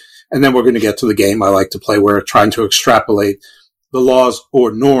alternatives. And then we're going to get to the game I like to play, where we're trying to extrapolate the laws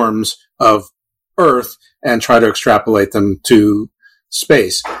or norms of Earth and try to extrapolate them to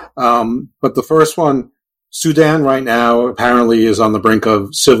space. But the first one, Sudan right now apparently is on the brink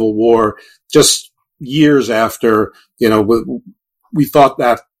of civil war, just years after, we thought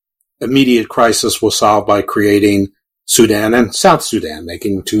that immediate crisis was solved by creating Sudan and South Sudan,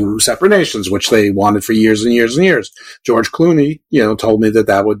 making two separate nations, which they wanted for years and years and years. George Clooney, told me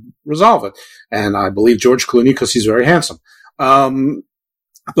that would resolve it. And I believe George Clooney because he's very handsome.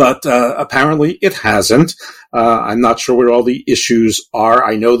 But apparently it hasn't. I'm not sure where all the issues are.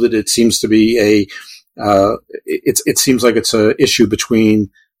 I know that it seems to be it seems like it's an issue between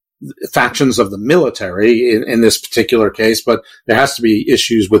factions of the military in this particular case, but there has to be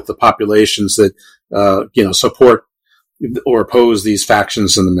issues with the populations that, support or oppose these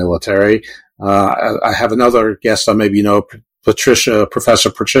factions in the military. I have another guest on, maybe Professor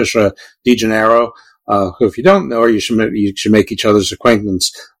Patricia DeGennaro, who, if you don't know her, you should make each other's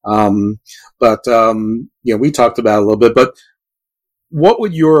acquaintance. But we talked about it a little bit, but what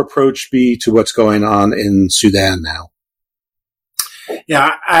would your approach be to what's going on in Sudan now?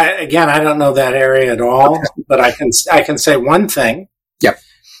 Yeah, I don't know that area at all, but I can say one thing. Yep.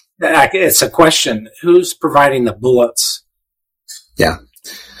 It's a question. Who's providing the bullets? Yeah.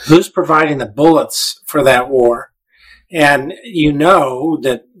 Who's providing the bullets for that war? And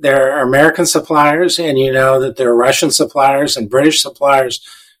that there are American suppliers, and that there are Russian suppliers and British suppliers.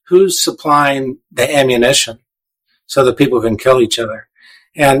 Who's supplying the ammunition so that people can kill each other?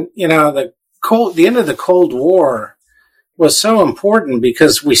 And, the end of the Cold War was so important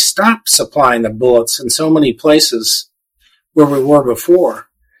because we stopped supplying the bullets in so many places where we were before.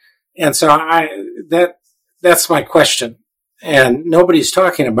 And so that's my question. And nobody's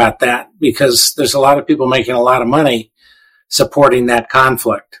talking about that because there's a lot of people making a lot of money supporting that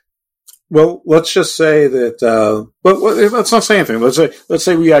conflict. Well, let's just say that, let's not say anything. Let's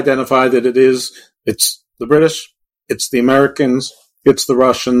say we identify that it's the British, it's the Americans, it's the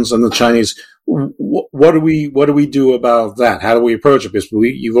Russians and the Chinese. What do we do about that? How do we approach it? Because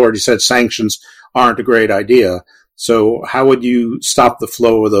you've already said sanctions aren't a great idea. So how would you stop the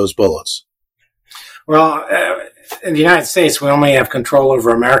flow of those bullets? Well, in the United States, we only have control over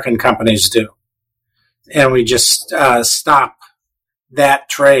American companies do. And we just stop that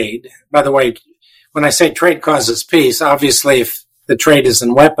trade. By the way, when I say trade causes peace, obviously if the trade is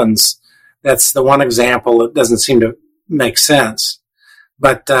in weapons, that's the one example that doesn't seem to make sense.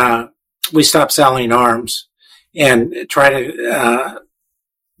 But we stop selling arms and try to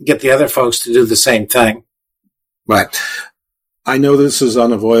get the other folks to do the same thing. Right. I know this is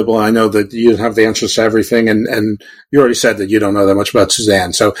unavoidable. I know that you don't have the answers to everything, and you already said that you don't know that much about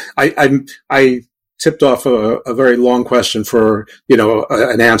Sudan. So I tipped off a very long question for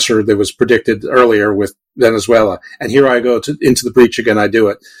an answer that was predicted earlier with Venezuela, and here I go into the breach again. I do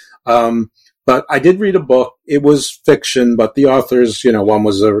it. But I did read a book. It was fiction, but the authors, one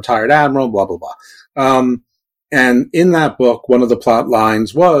was a retired admiral, blah, blah, blah. And in that book, one of the plot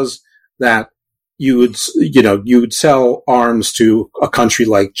lines was that you would sell arms to a country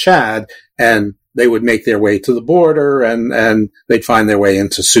like Chad, and they would make their way to the border, and they'd find their way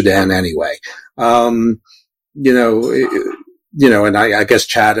into Sudan anyway. And I guess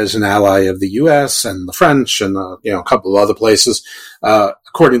Chad is an ally of the U.S. and the French and, a couple of other places,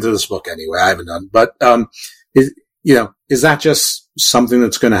 according to this book anyway. I haven't done, but, is that just something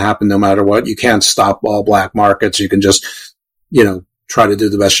that's going to happen no matter what? You can't stop all black markets. You can just, try to do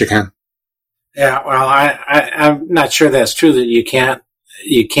the best you can. Yeah. Well, I'm not sure that's true that you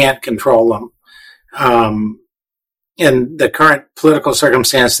can't control them. In the current political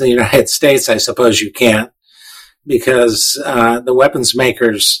circumstance in the United States, I suppose you can't, because the weapons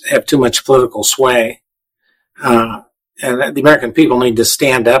makers have too much political sway. And the American people need to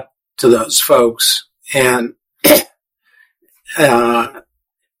stand up to those folks. And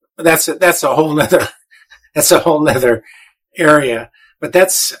that's a whole nother area. But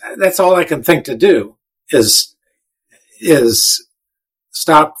that's all I can think to do is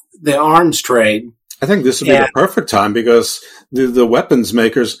stop the arms trade. I think this would be the perfect time because the weapons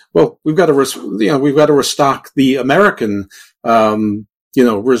makers. Well, we've got to restock the American,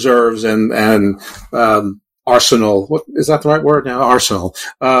 reserves and arsenal. What is that the right word now? Arsenal.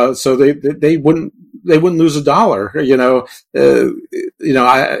 So they wouldn't lose a dollar.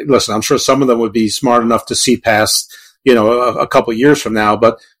 Listen. I'm sure some of them would be smart enough to see past, a couple of years from now,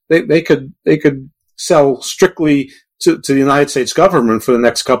 but they could sell strictly to the United States government for the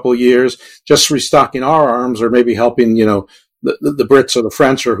next couple of years, just restocking our arms or maybe helping, the Brits or the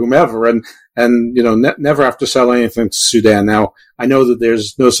French or whomever, and never have to sell anything to Sudan. Now, I know that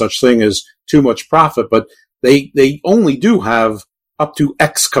there's no such thing as too much profit, but they only do have up to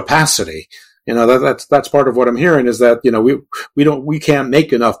X capacity. That's part of what I'm hearing is that, we can't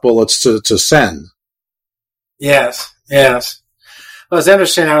make enough bullets to send. Yes. Well, it's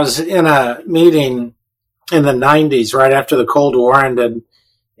interesting. I was in a meeting in the 90s, right after the Cold War ended,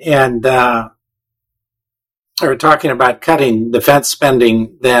 and they were talking about cutting defense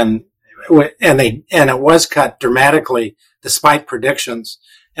spending then, and it was cut dramatically despite predictions,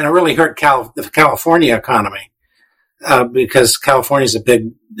 and it really hurt the California economy because California is a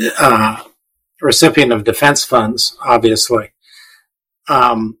big recipient of defense funds, obviously,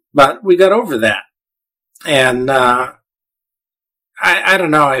 but we got over that, and I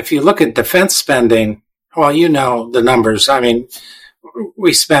don't know if you look at defense spending. Well, the numbers. I mean,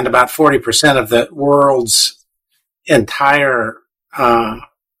 we spend about 40% of the world's entire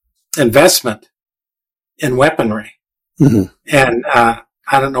investment in weaponry. Mm-hmm. And I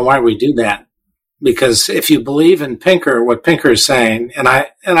don't know why we do that. Because if you believe in Pinker, what Pinker is saying, and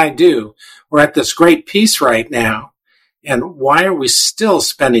I do, we're at this great peace right now. And why are we still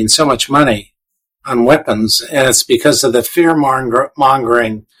spending so much money on weapons? And it's because of the fear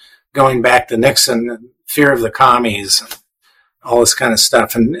mongering going back to Nixon, fear of the commies, all this kind of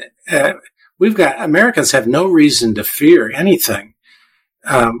stuff. And Americans have no reason to fear anything.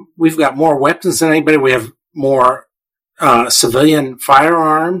 We've got more weapons than anybody. We have more civilian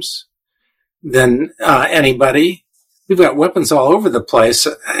firearms than anybody. We've got weapons all over the place.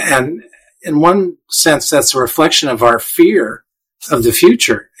 And in one sense, that's a reflection of our fear of the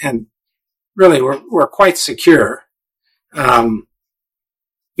future. And really, we're quite secure.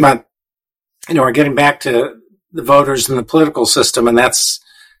 But we're getting back to the voters and the political system, and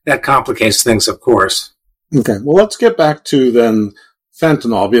that complicates things, of course. Okay, well, let's get back to then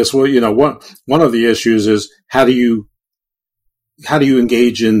fentanyl, because one of the issues is how do you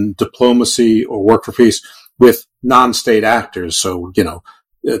engage in diplomacy or work for peace with non-state actors? So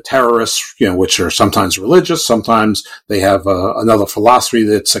terrorists, which are sometimes religious, sometimes they have another philosophy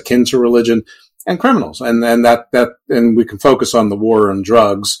that's akin to religion, and criminals, and we can focus on the war on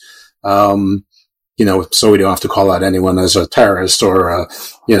drugs. So we don't have to call out anyone as a terrorist or a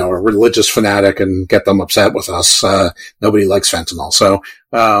religious fanatic and get them upset with us. Nobody likes fentanyl. So,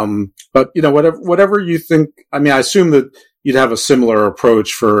 but whatever you think, I mean, I assume that you'd have a similar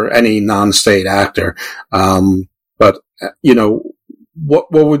approach for any non-state actor. But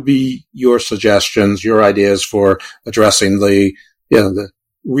what would be your suggestions, your ideas for addressing the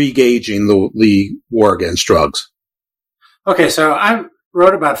re-gauging the war against drugs? Okay. So I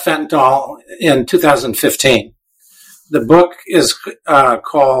wrote about fentanyl in 2015. The book is it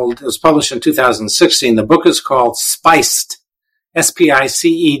was published in 2016. The book is called Spiced,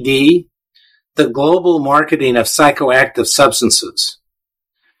 SPICED, The Global Marketing of Psychoactive Substances.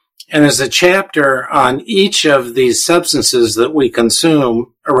 And there's a chapter on each of these substances that we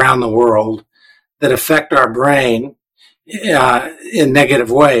consume around the world that affect our brain in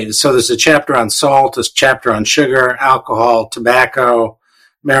negative ways. So there's a chapter on salt, there's a chapter on sugar, alcohol, tobacco,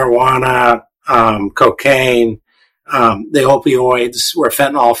 marijuana, cocaine, the opioids, where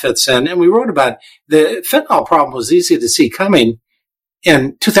fentanyl fits in. And we wrote about the fentanyl problem was easy to see coming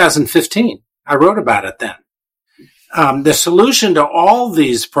in 2015. I wrote about it then. The solution to all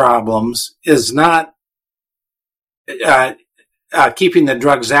these problems is not keeping the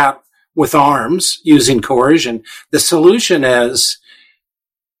drugs out with arms, using coercion. The solution is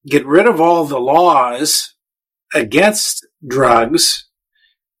get rid of all the laws against drugs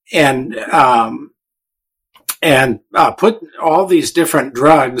and put all these different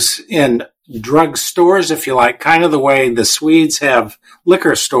drugs in drug stores, if you like, kind of the way the Swedes have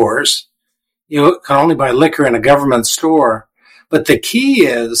liquor stores. You can only buy liquor in a government store. But the key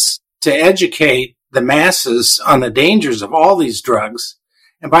is to educate the masses on the dangers of all these drugs.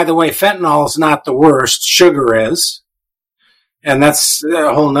 And by the way, fentanyl is not the worst. Sugar is. And that's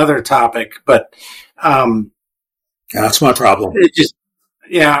a whole nother topic. But that's my problem.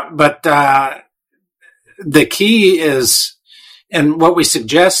 But the key is, and what we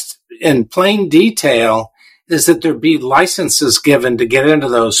suggest in plain detail, is that there be licenses given to get into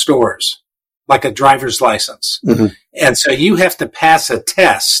those stores, like a driver's license. Mm-hmm. And so you have to pass a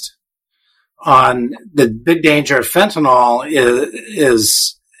test on the big danger of fentanyl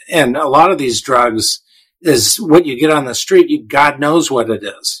is, and a lot of these drugs, is what you get on the street. God knows what it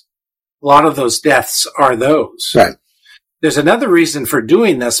is. A lot of those deaths are those. Right. There's another reason for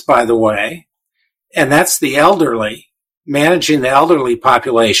doing this, by the way, and that's the elderly, managing the elderly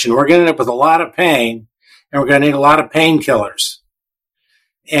population. We're going to end up with a lot of pain, and we're going to need a lot of painkillers.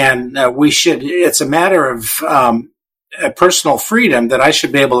 And it's a matter of personal freedom that I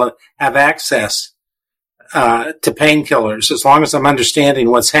should be able to have access to painkillers as long as I'm understanding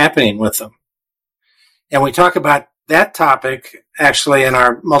what's happening with them. And we talk about that topic actually in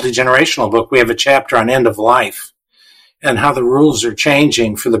our multi-generational book. We have a chapter on end of life and how the rules are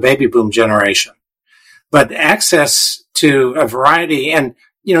changing for the baby boom generation. But access to a variety, and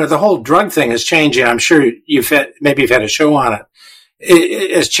the whole drug thing is changing. I'm sure you've had a show on it.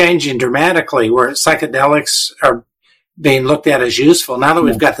 It is changing dramatically, where psychedelics are being looked at as useful. Now that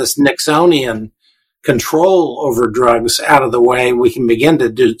we've got this Nixonian control over drugs out of the way, we can begin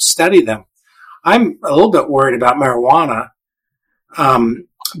to study them. I'm a little bit worried about marijuana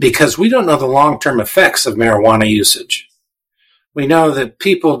because we don't know the long-term effects of marijuana usage. We know that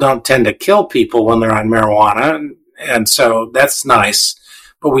people don't tend to kill people when they're on marijuana, and so that's nice.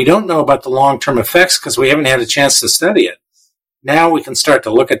 But we don't know about the long-term effects because we haven't had a chance to study it. Now we can start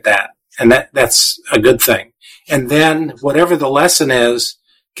to look at that, and that's a good thing. And then whatever the lesson is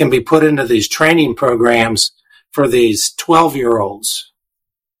can be put into these training programs for these 12-year-olds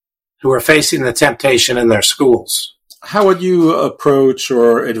who are facing the temptation in their schools. How would you approach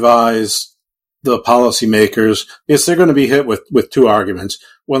or advise the policymakers? Because they're going to be hit with two arguments.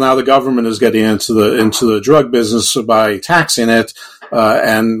 Well, now the government is getting into the drug business by taxing it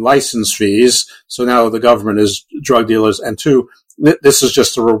and license fees. So now the government is drug dealers. And two, this is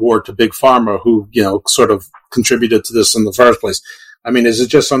just a reward to big pharma who sort of contributed to this in the first place. I mean, is it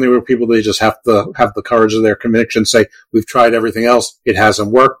just something where they just have to have the courage of their conviction, say, we've tried everything else, it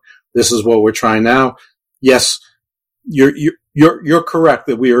hasn't worked, this is what we're trying now? Yes, you're correct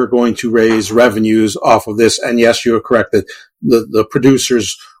that we are going to raise revenues off of this, and yes, you're correct that the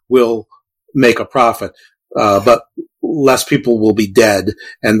producers will make a profit, but less people will be dead,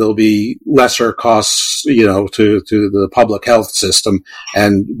 and there'll be lesser costs, to the public health system.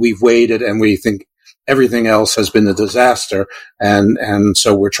 And we've waited, and we think everything else has been a disaster, and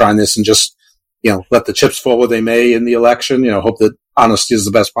so we're trying this and just let the chips fall where they may in the election. Hope that honesty is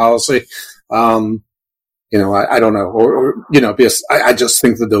the best policy. I don't know, or because I just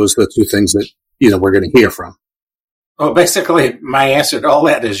think that those are the two things that we're going to hear from. Well, basically, my answer to all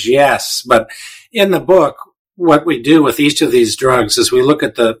that is yes. But in the book, what we do with each of these drugs is we look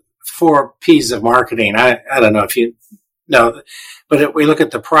at the 4 P's of marketing. I don't know if you know, but we look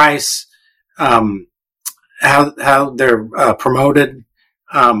at the price, how they're promoted.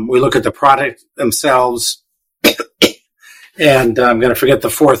 We look at the product themselves, and I'm going to forget the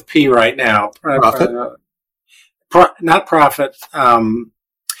 4th P right now. Profit. Not profit.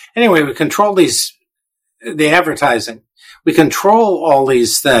 Anyway, we control the advertising. We control all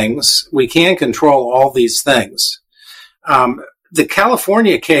these things. We can control all these things. The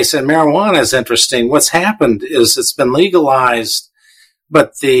California case in marijuana is interesting. What's happened is it's been legalized,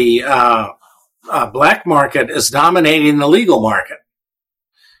 but the black market is dominating the legal market.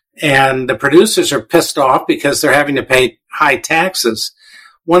 And the producers are pissed off because they're having to pay high taxes.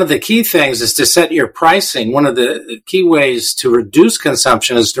 One of the key things is to set your pricing. One of the key ways to reduce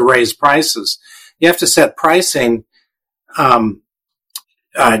consumption is to raise prices. You have to set pricing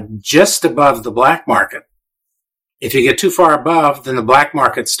just above the black market. If you get too far above, then the black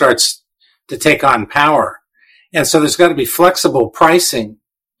market starts to take on power. And so there's got to be flexible pricing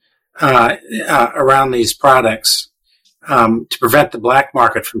around these products to prevent the black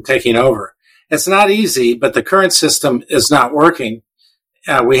market from taking over. It's not easy, but the current system is not working.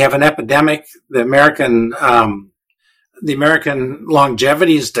 We have an epidemic. The American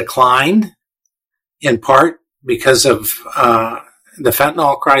longevity has declined in part because of the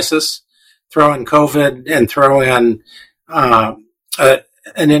fentanyl crisis. Throw in COVID and throw in an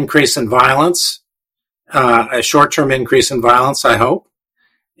increase in violence, a short-term increase in violence, I hope.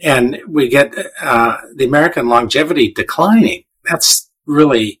 And we get the American longevity declining. That's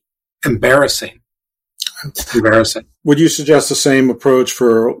really embarrassing. It's embarrassing. Would you suggest the same approach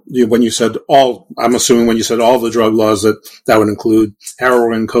for when you said all, I'm assuming when you said all the drug laws that would include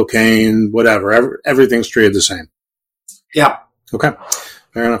heroin, cocaine, whatever, everything's treated the same? Yeah. Okay.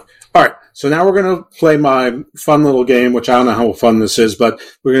 Fair enough. All right. So now we're going to play my fun little game, which I don't know how fun this is, but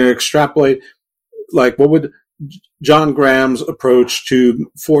we're going to extrapolate, like, what would John Graham's approach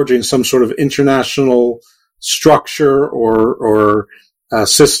to forging some sort of international structure or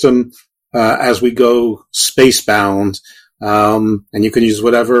system as we go spacebound. And you can use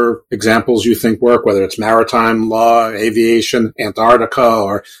whatever examples you think work, whether it's maritime law, aviation, Antarctica,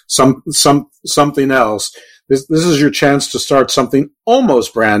 or something else. This is your chance to start something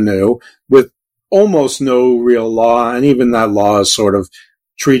almost brand new with almost no real law, and even that law is sort of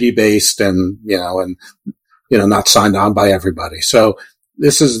treaty based, and not signed on by everybody. So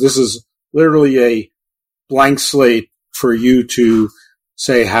this is literally a blank slate for you to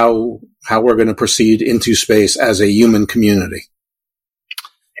say how we're going to proceed into space as a human community.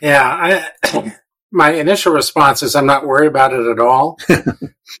 Yeah, my initial response is I'm not worried about it at all.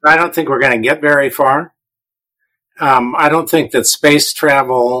 I don't think we're going to get very far. I don't think that space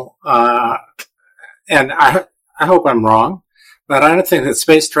travel, and I hope I'm wrong, but I don't think that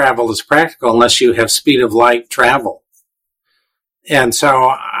space travel is practical unless you have speed of light travel. And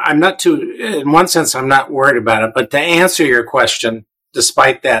so in one sense, I'm not worried about it. But to answer your question,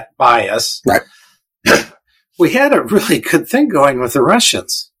 despite that bias, right. We had a really good thing going with the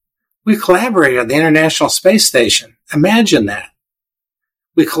Russians. We collaborated at the International Space Station. Imagine that.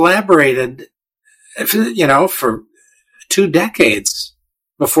 We collaborated, for 2 decades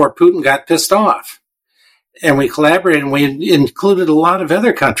before Putin got pissed off. And we collaborated, and we included a lot of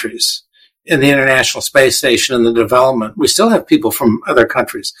other countries in the International Space Station and the development. We still have people from other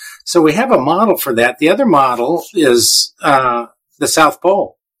countries. So we have a model for that. The other model is the South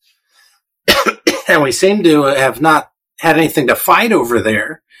Pole. And we seem to have not had anything to fight over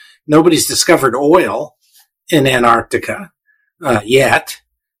there. Nobody's discovered oil in Antarctica yet.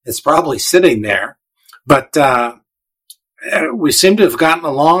 It's probably sitting there. But we seem to have gotten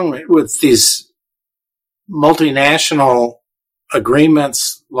along with these multinational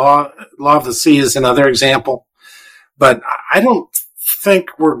agreements. Law of the Sea is another example. But I don't think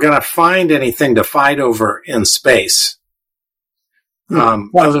we're going to find anything to fight over in space.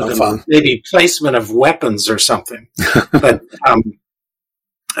 Other than maybe placement of weapons or something. But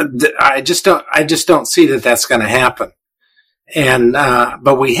I just don't see that that's going to happen. And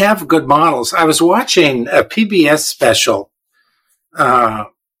but we have good models. I was watching a PBS special.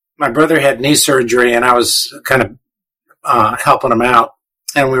 My brother had knee surgery, and I was kind of helping him out.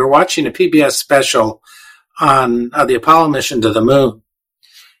 And we were watching a PBS special on the Apollo mission to the moon.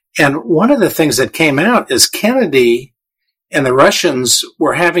 And one of the things that came out is Kennedy and the Russians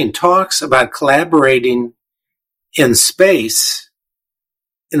were having talks about collaborating in space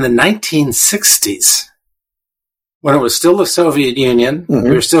in the 1960s, when it was still the Soviet Union. Mm-hmm.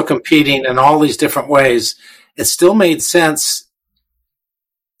 We were still competing in all these different ways. It still made sense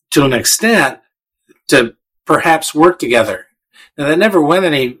to an extent to perhaps work together. Now, that never went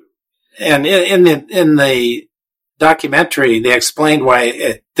any, and in the documentary, they explained why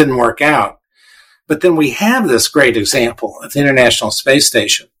it didn't work out. But then we have this great example at the International Space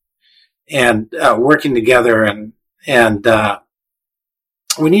Station and working together, and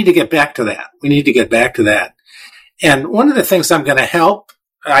we need to get back to that. And one of the things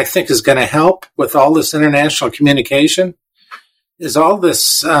I think is going to help with all this international communication is all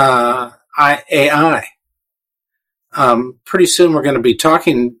this AI. Pretty soon we're going to be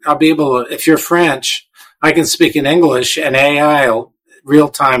talking, I'll be able to, if you're French, I can speak in English and AI will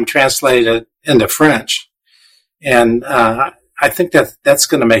real-time translate it into French. And I think that's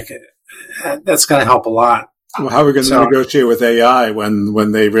going to help a lot. Well, how are we going to negotiate with AI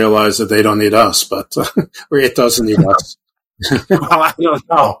when they realize that they don't need us, but or it doesn't need us? Well, I don't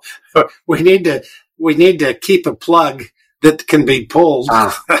know. We need to keep a plug that can be pulled.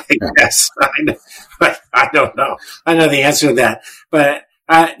 I guess. I don't know. I know the answer to that, but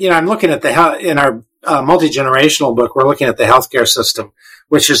I'm looking at in our multi-generational book. We're looking at the healthcare system,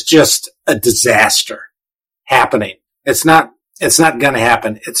 which is just a disaster happening. It's not going to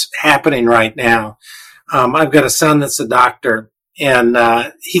happen. It's happening right now. I've got a son that's a doctor, and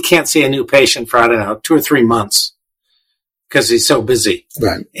he can't see a new patient for, 2 or 3 months because he's so busy.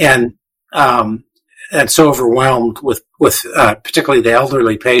 Right. And so overwhelmed with particularly the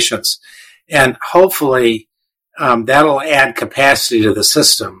elderly patients. And hopefully that'll add capacity to the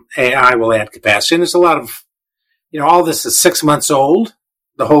system. AI will add capacity. And there's a lot of, all this is 6 months old.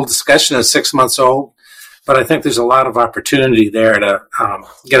 The whole discussion is 6 months old. But I think there's a lot of opportunity there to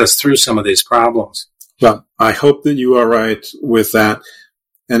get us through some of these problems. Well, I hope that you are right with that.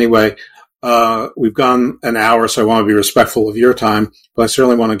 Anyway, we've gone an hour, so I want to be respectful of your time, but I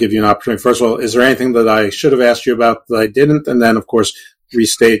certainly want to give you an opportunity. First of all, is there anything that I should have asked you about that I didn't? And then, of course,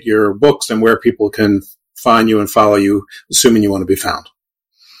 restate your books and where people can find you and follow you, assuming you want to be found.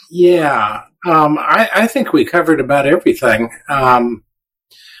 Yeah, I think we covered about everything.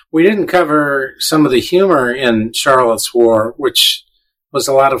 We didn't cover some of the humor in Charlotte's War, which was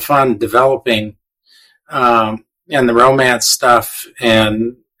a lot of fun developing, and the romance stuff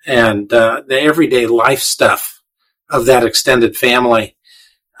and the everyday life stuff of that extended family.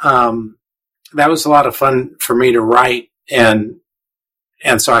 That was a lot of fun for me to write, and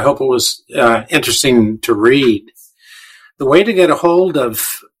so I hope it was interesting to read. The way to get a hold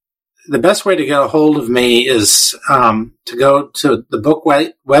of the best way to get a hold of me is to go to the book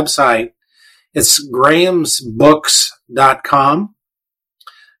website. It's grahamsbooks.com.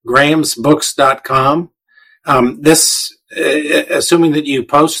 grahamsbooks.com. This, assuming that you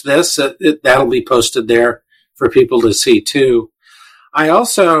post this, that'll be posted there for people to see too. I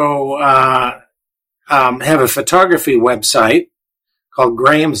also have a photography website called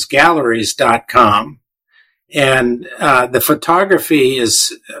grahamsgalleries.com. And the photography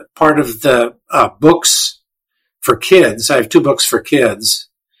is part of the books for kids. I have 2 books for kids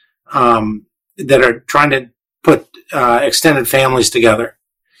that are trying to put extended families together.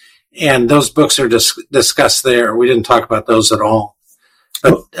 And those books are discussed there. We didn't talk about those at all.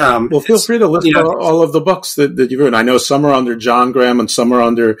 But, well, feel free to list all of the books that you've written. I know some are under John Graham and some are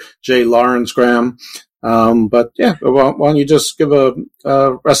under J. Lawrence Graham. But yeah, why don't you just give a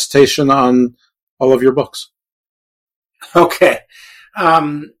recitation on all of your books? Okay.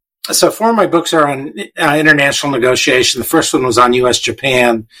 So 4 of my books are on international negotiation. The first one was on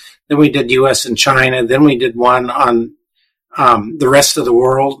U.S.-Japan. Then we did U.S. and China. Then we did one on the rest of the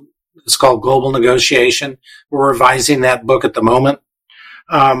world. It's called Global Negotiation. We're revising that book at the moment.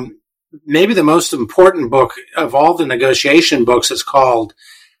 Maybe the most important book of all the negotiation books is called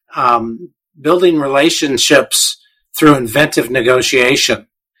Building Relationships Through Inventive Negotiation.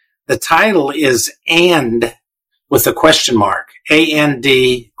 The title is "And" with a question mark,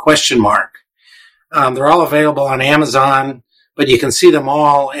 A-N-D question mark. They're all available on Amazon, but you can see them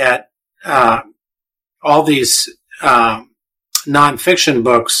all at all these nonfiction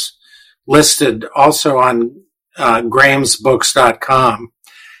books listed also on grahamsbooks.com.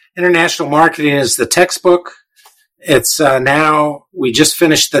 International Marketing is the textbook. It's now, we just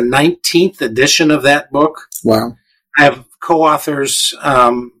finished the 19th edition of that book. Wow. I have co-authors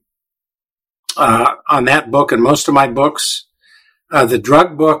on that book and most of my books. The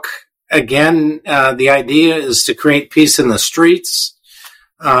drug book, again, the idea is to create peace in the streets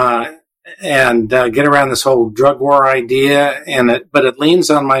and get around this whole drug war idea. But it leans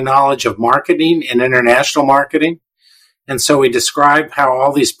on my knowledge of marketing and international marketing. And so we describe how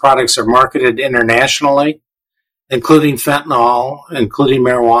all these products are marketed internationally, including fentanyl, including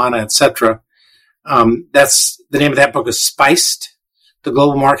marijuana, etc. That's the name of that book is Spiced, The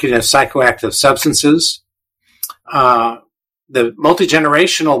Global Marketing of Psychoactive Substances. The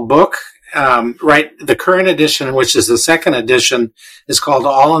multi-generational book, the current edition, which is the second edition, is called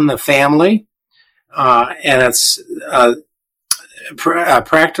All in the Family. And it's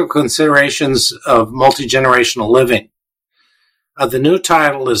practical considerations of multi-generational living. The new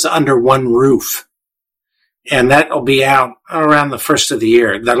title is Under One Roof, and that will be out around the first of the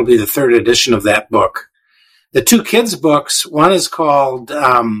year. That'll be the third edition of that book. The 2 kids' books, one is called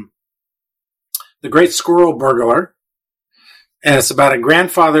The Great Squirrel Burglar, and it's about a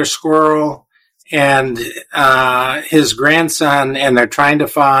grandfather squirrel and his grandson, and they're trying to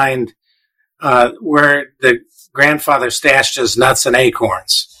find where the grandfather stashed his nuts and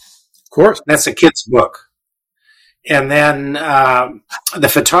acorns. Of course. That's a kid's book. And then the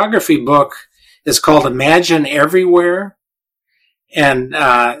photography book is called Imagine Everywhere. And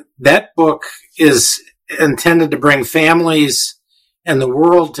that book is intended to bring families and the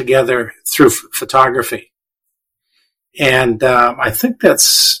world together through photography. And I think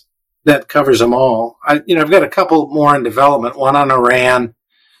that covers them all. I've got a couple more in development, one on Iran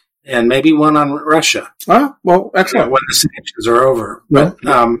and maybe one on Russia. Oh, well, excellent. When the sanctions are over. But,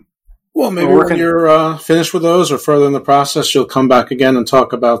 well, maybe when you're finished with those or further in the process, you'll come back again and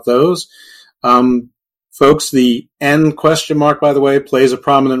talk about those. Folks, the N question mark, by the way, plays a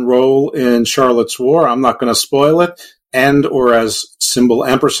prominent role in Charlotte's War. I'm not going to spoil it. And or as symbol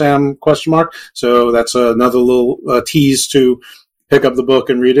ampersand question mark. So that's another little tease to pick up the book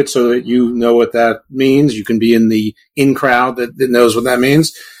and read it so that you know what that means. You can be in the in crowd that knows what that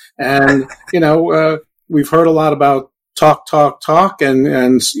means. And, we've heard a lot about talk,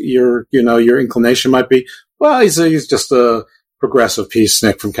 and your inclination might be, well, he's just a progressive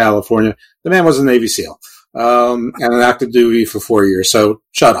peacenik from California. The man was a Navy SEAL, and an active duty for 4 years. So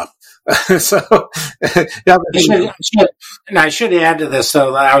shut up. I should add to this,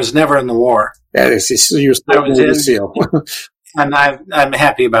 though, that I was never in the war. Yeah, you're still a Navy SEAL. And I'm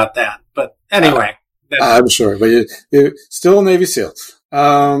happy about that. But anyway. I'm sure, but you're still a Navy SEAL.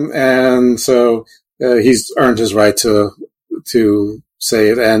 And so he's earned his right to say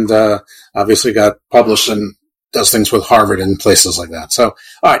it, and obviously got published and does things with Harvard and places like that. So,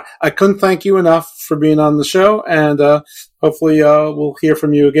 all right, I couldn't thank you enough for being on the show, and hopefully we'll hear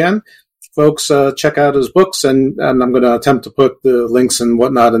from you again. Folks, check out his books, and I'm going to attempt to put the links and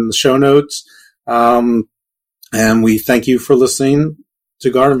whatnot in the show notes. And we thank you for listening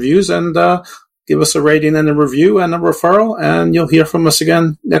to Garden Views and give us a rating and a review and a referral, and you'll hear from us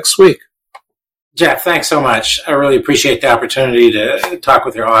again next week. Jeff, thanks so much. I really appreciate the opportunity to talk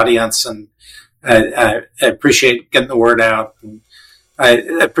with your audience, and I appreciate getting the word out. And I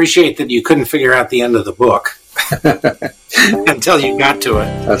appreciate that you couldn't figure out the end of the book until you got to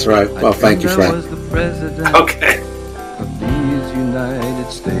it. That's right. Well, thank you, Frank. Was the president Okay. of these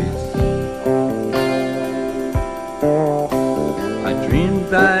United States. I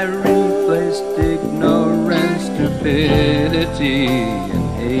dreamed I replaced ignorance, stupidity,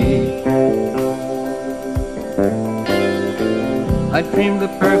 and hate. I dreamed the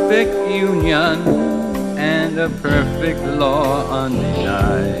perfect union and a perfect law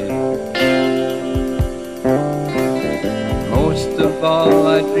undenied. Most of all,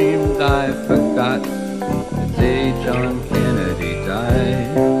 I dreamed I forgot the day John Kennedy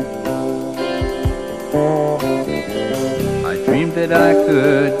died. I dreamed that I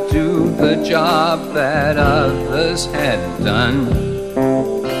could do the job that others hadn't done.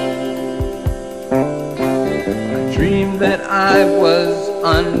 Dreamed that I was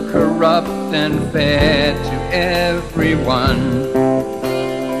uncorrupt and fair to everyone.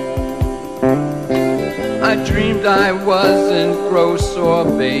 I dreamed I wasn't gross or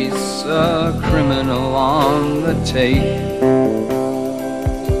base, a criminal on the take.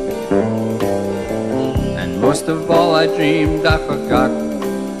 And most of all, I dreamed I forgot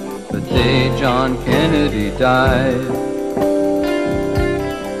the day John Kennedy died.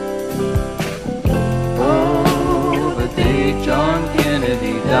 John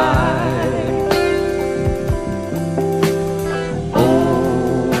Kennedy died.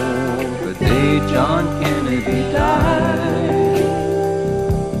 Oh, the day John Kennedy died.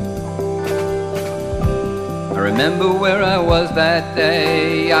 I remember where I was that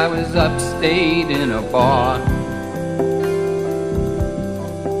day. I was upstate in a bar.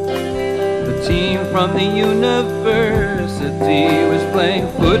 The team from the university was playing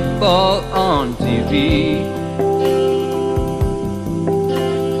football on TV.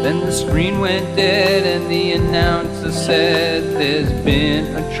 Then the screen went dead and the announcer said there's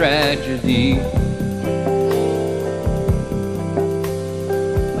been a tragedy.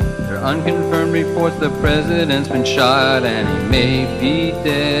 There are unconfirmed reports the president's been shot and he may be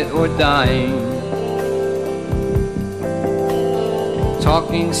dead or dying.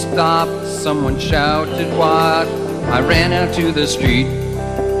 Talking stopped, someone shouted what? I ran out to the street.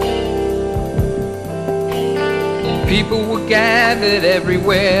 People were gathered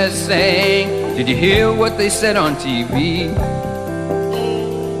everywhere saying, did you hear what they said on TV?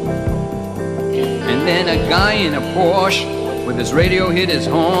 And then a guy in a Porsche with his radio hit his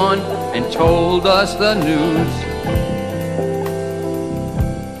horn and told us the news.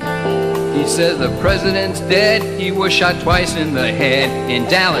 He says the president's dead, he was shot twice in the head in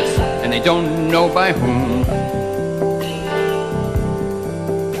Dallas, and they don't know by whom.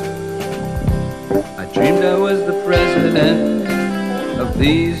 Dreamed I was the president of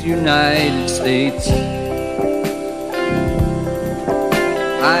these United States.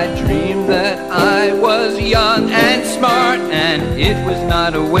 I dreamed that I was young and smart and it was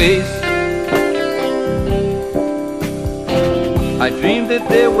not a waste. I dreamed that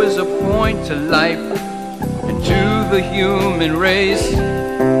there was a point to life and to the human race.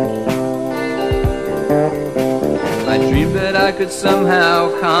 I dreamed that I could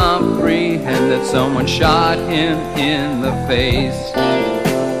somehow comprehend that someone shot him in the face.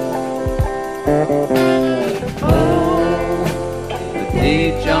 Oh, the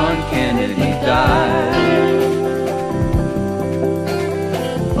day John Kennedy died.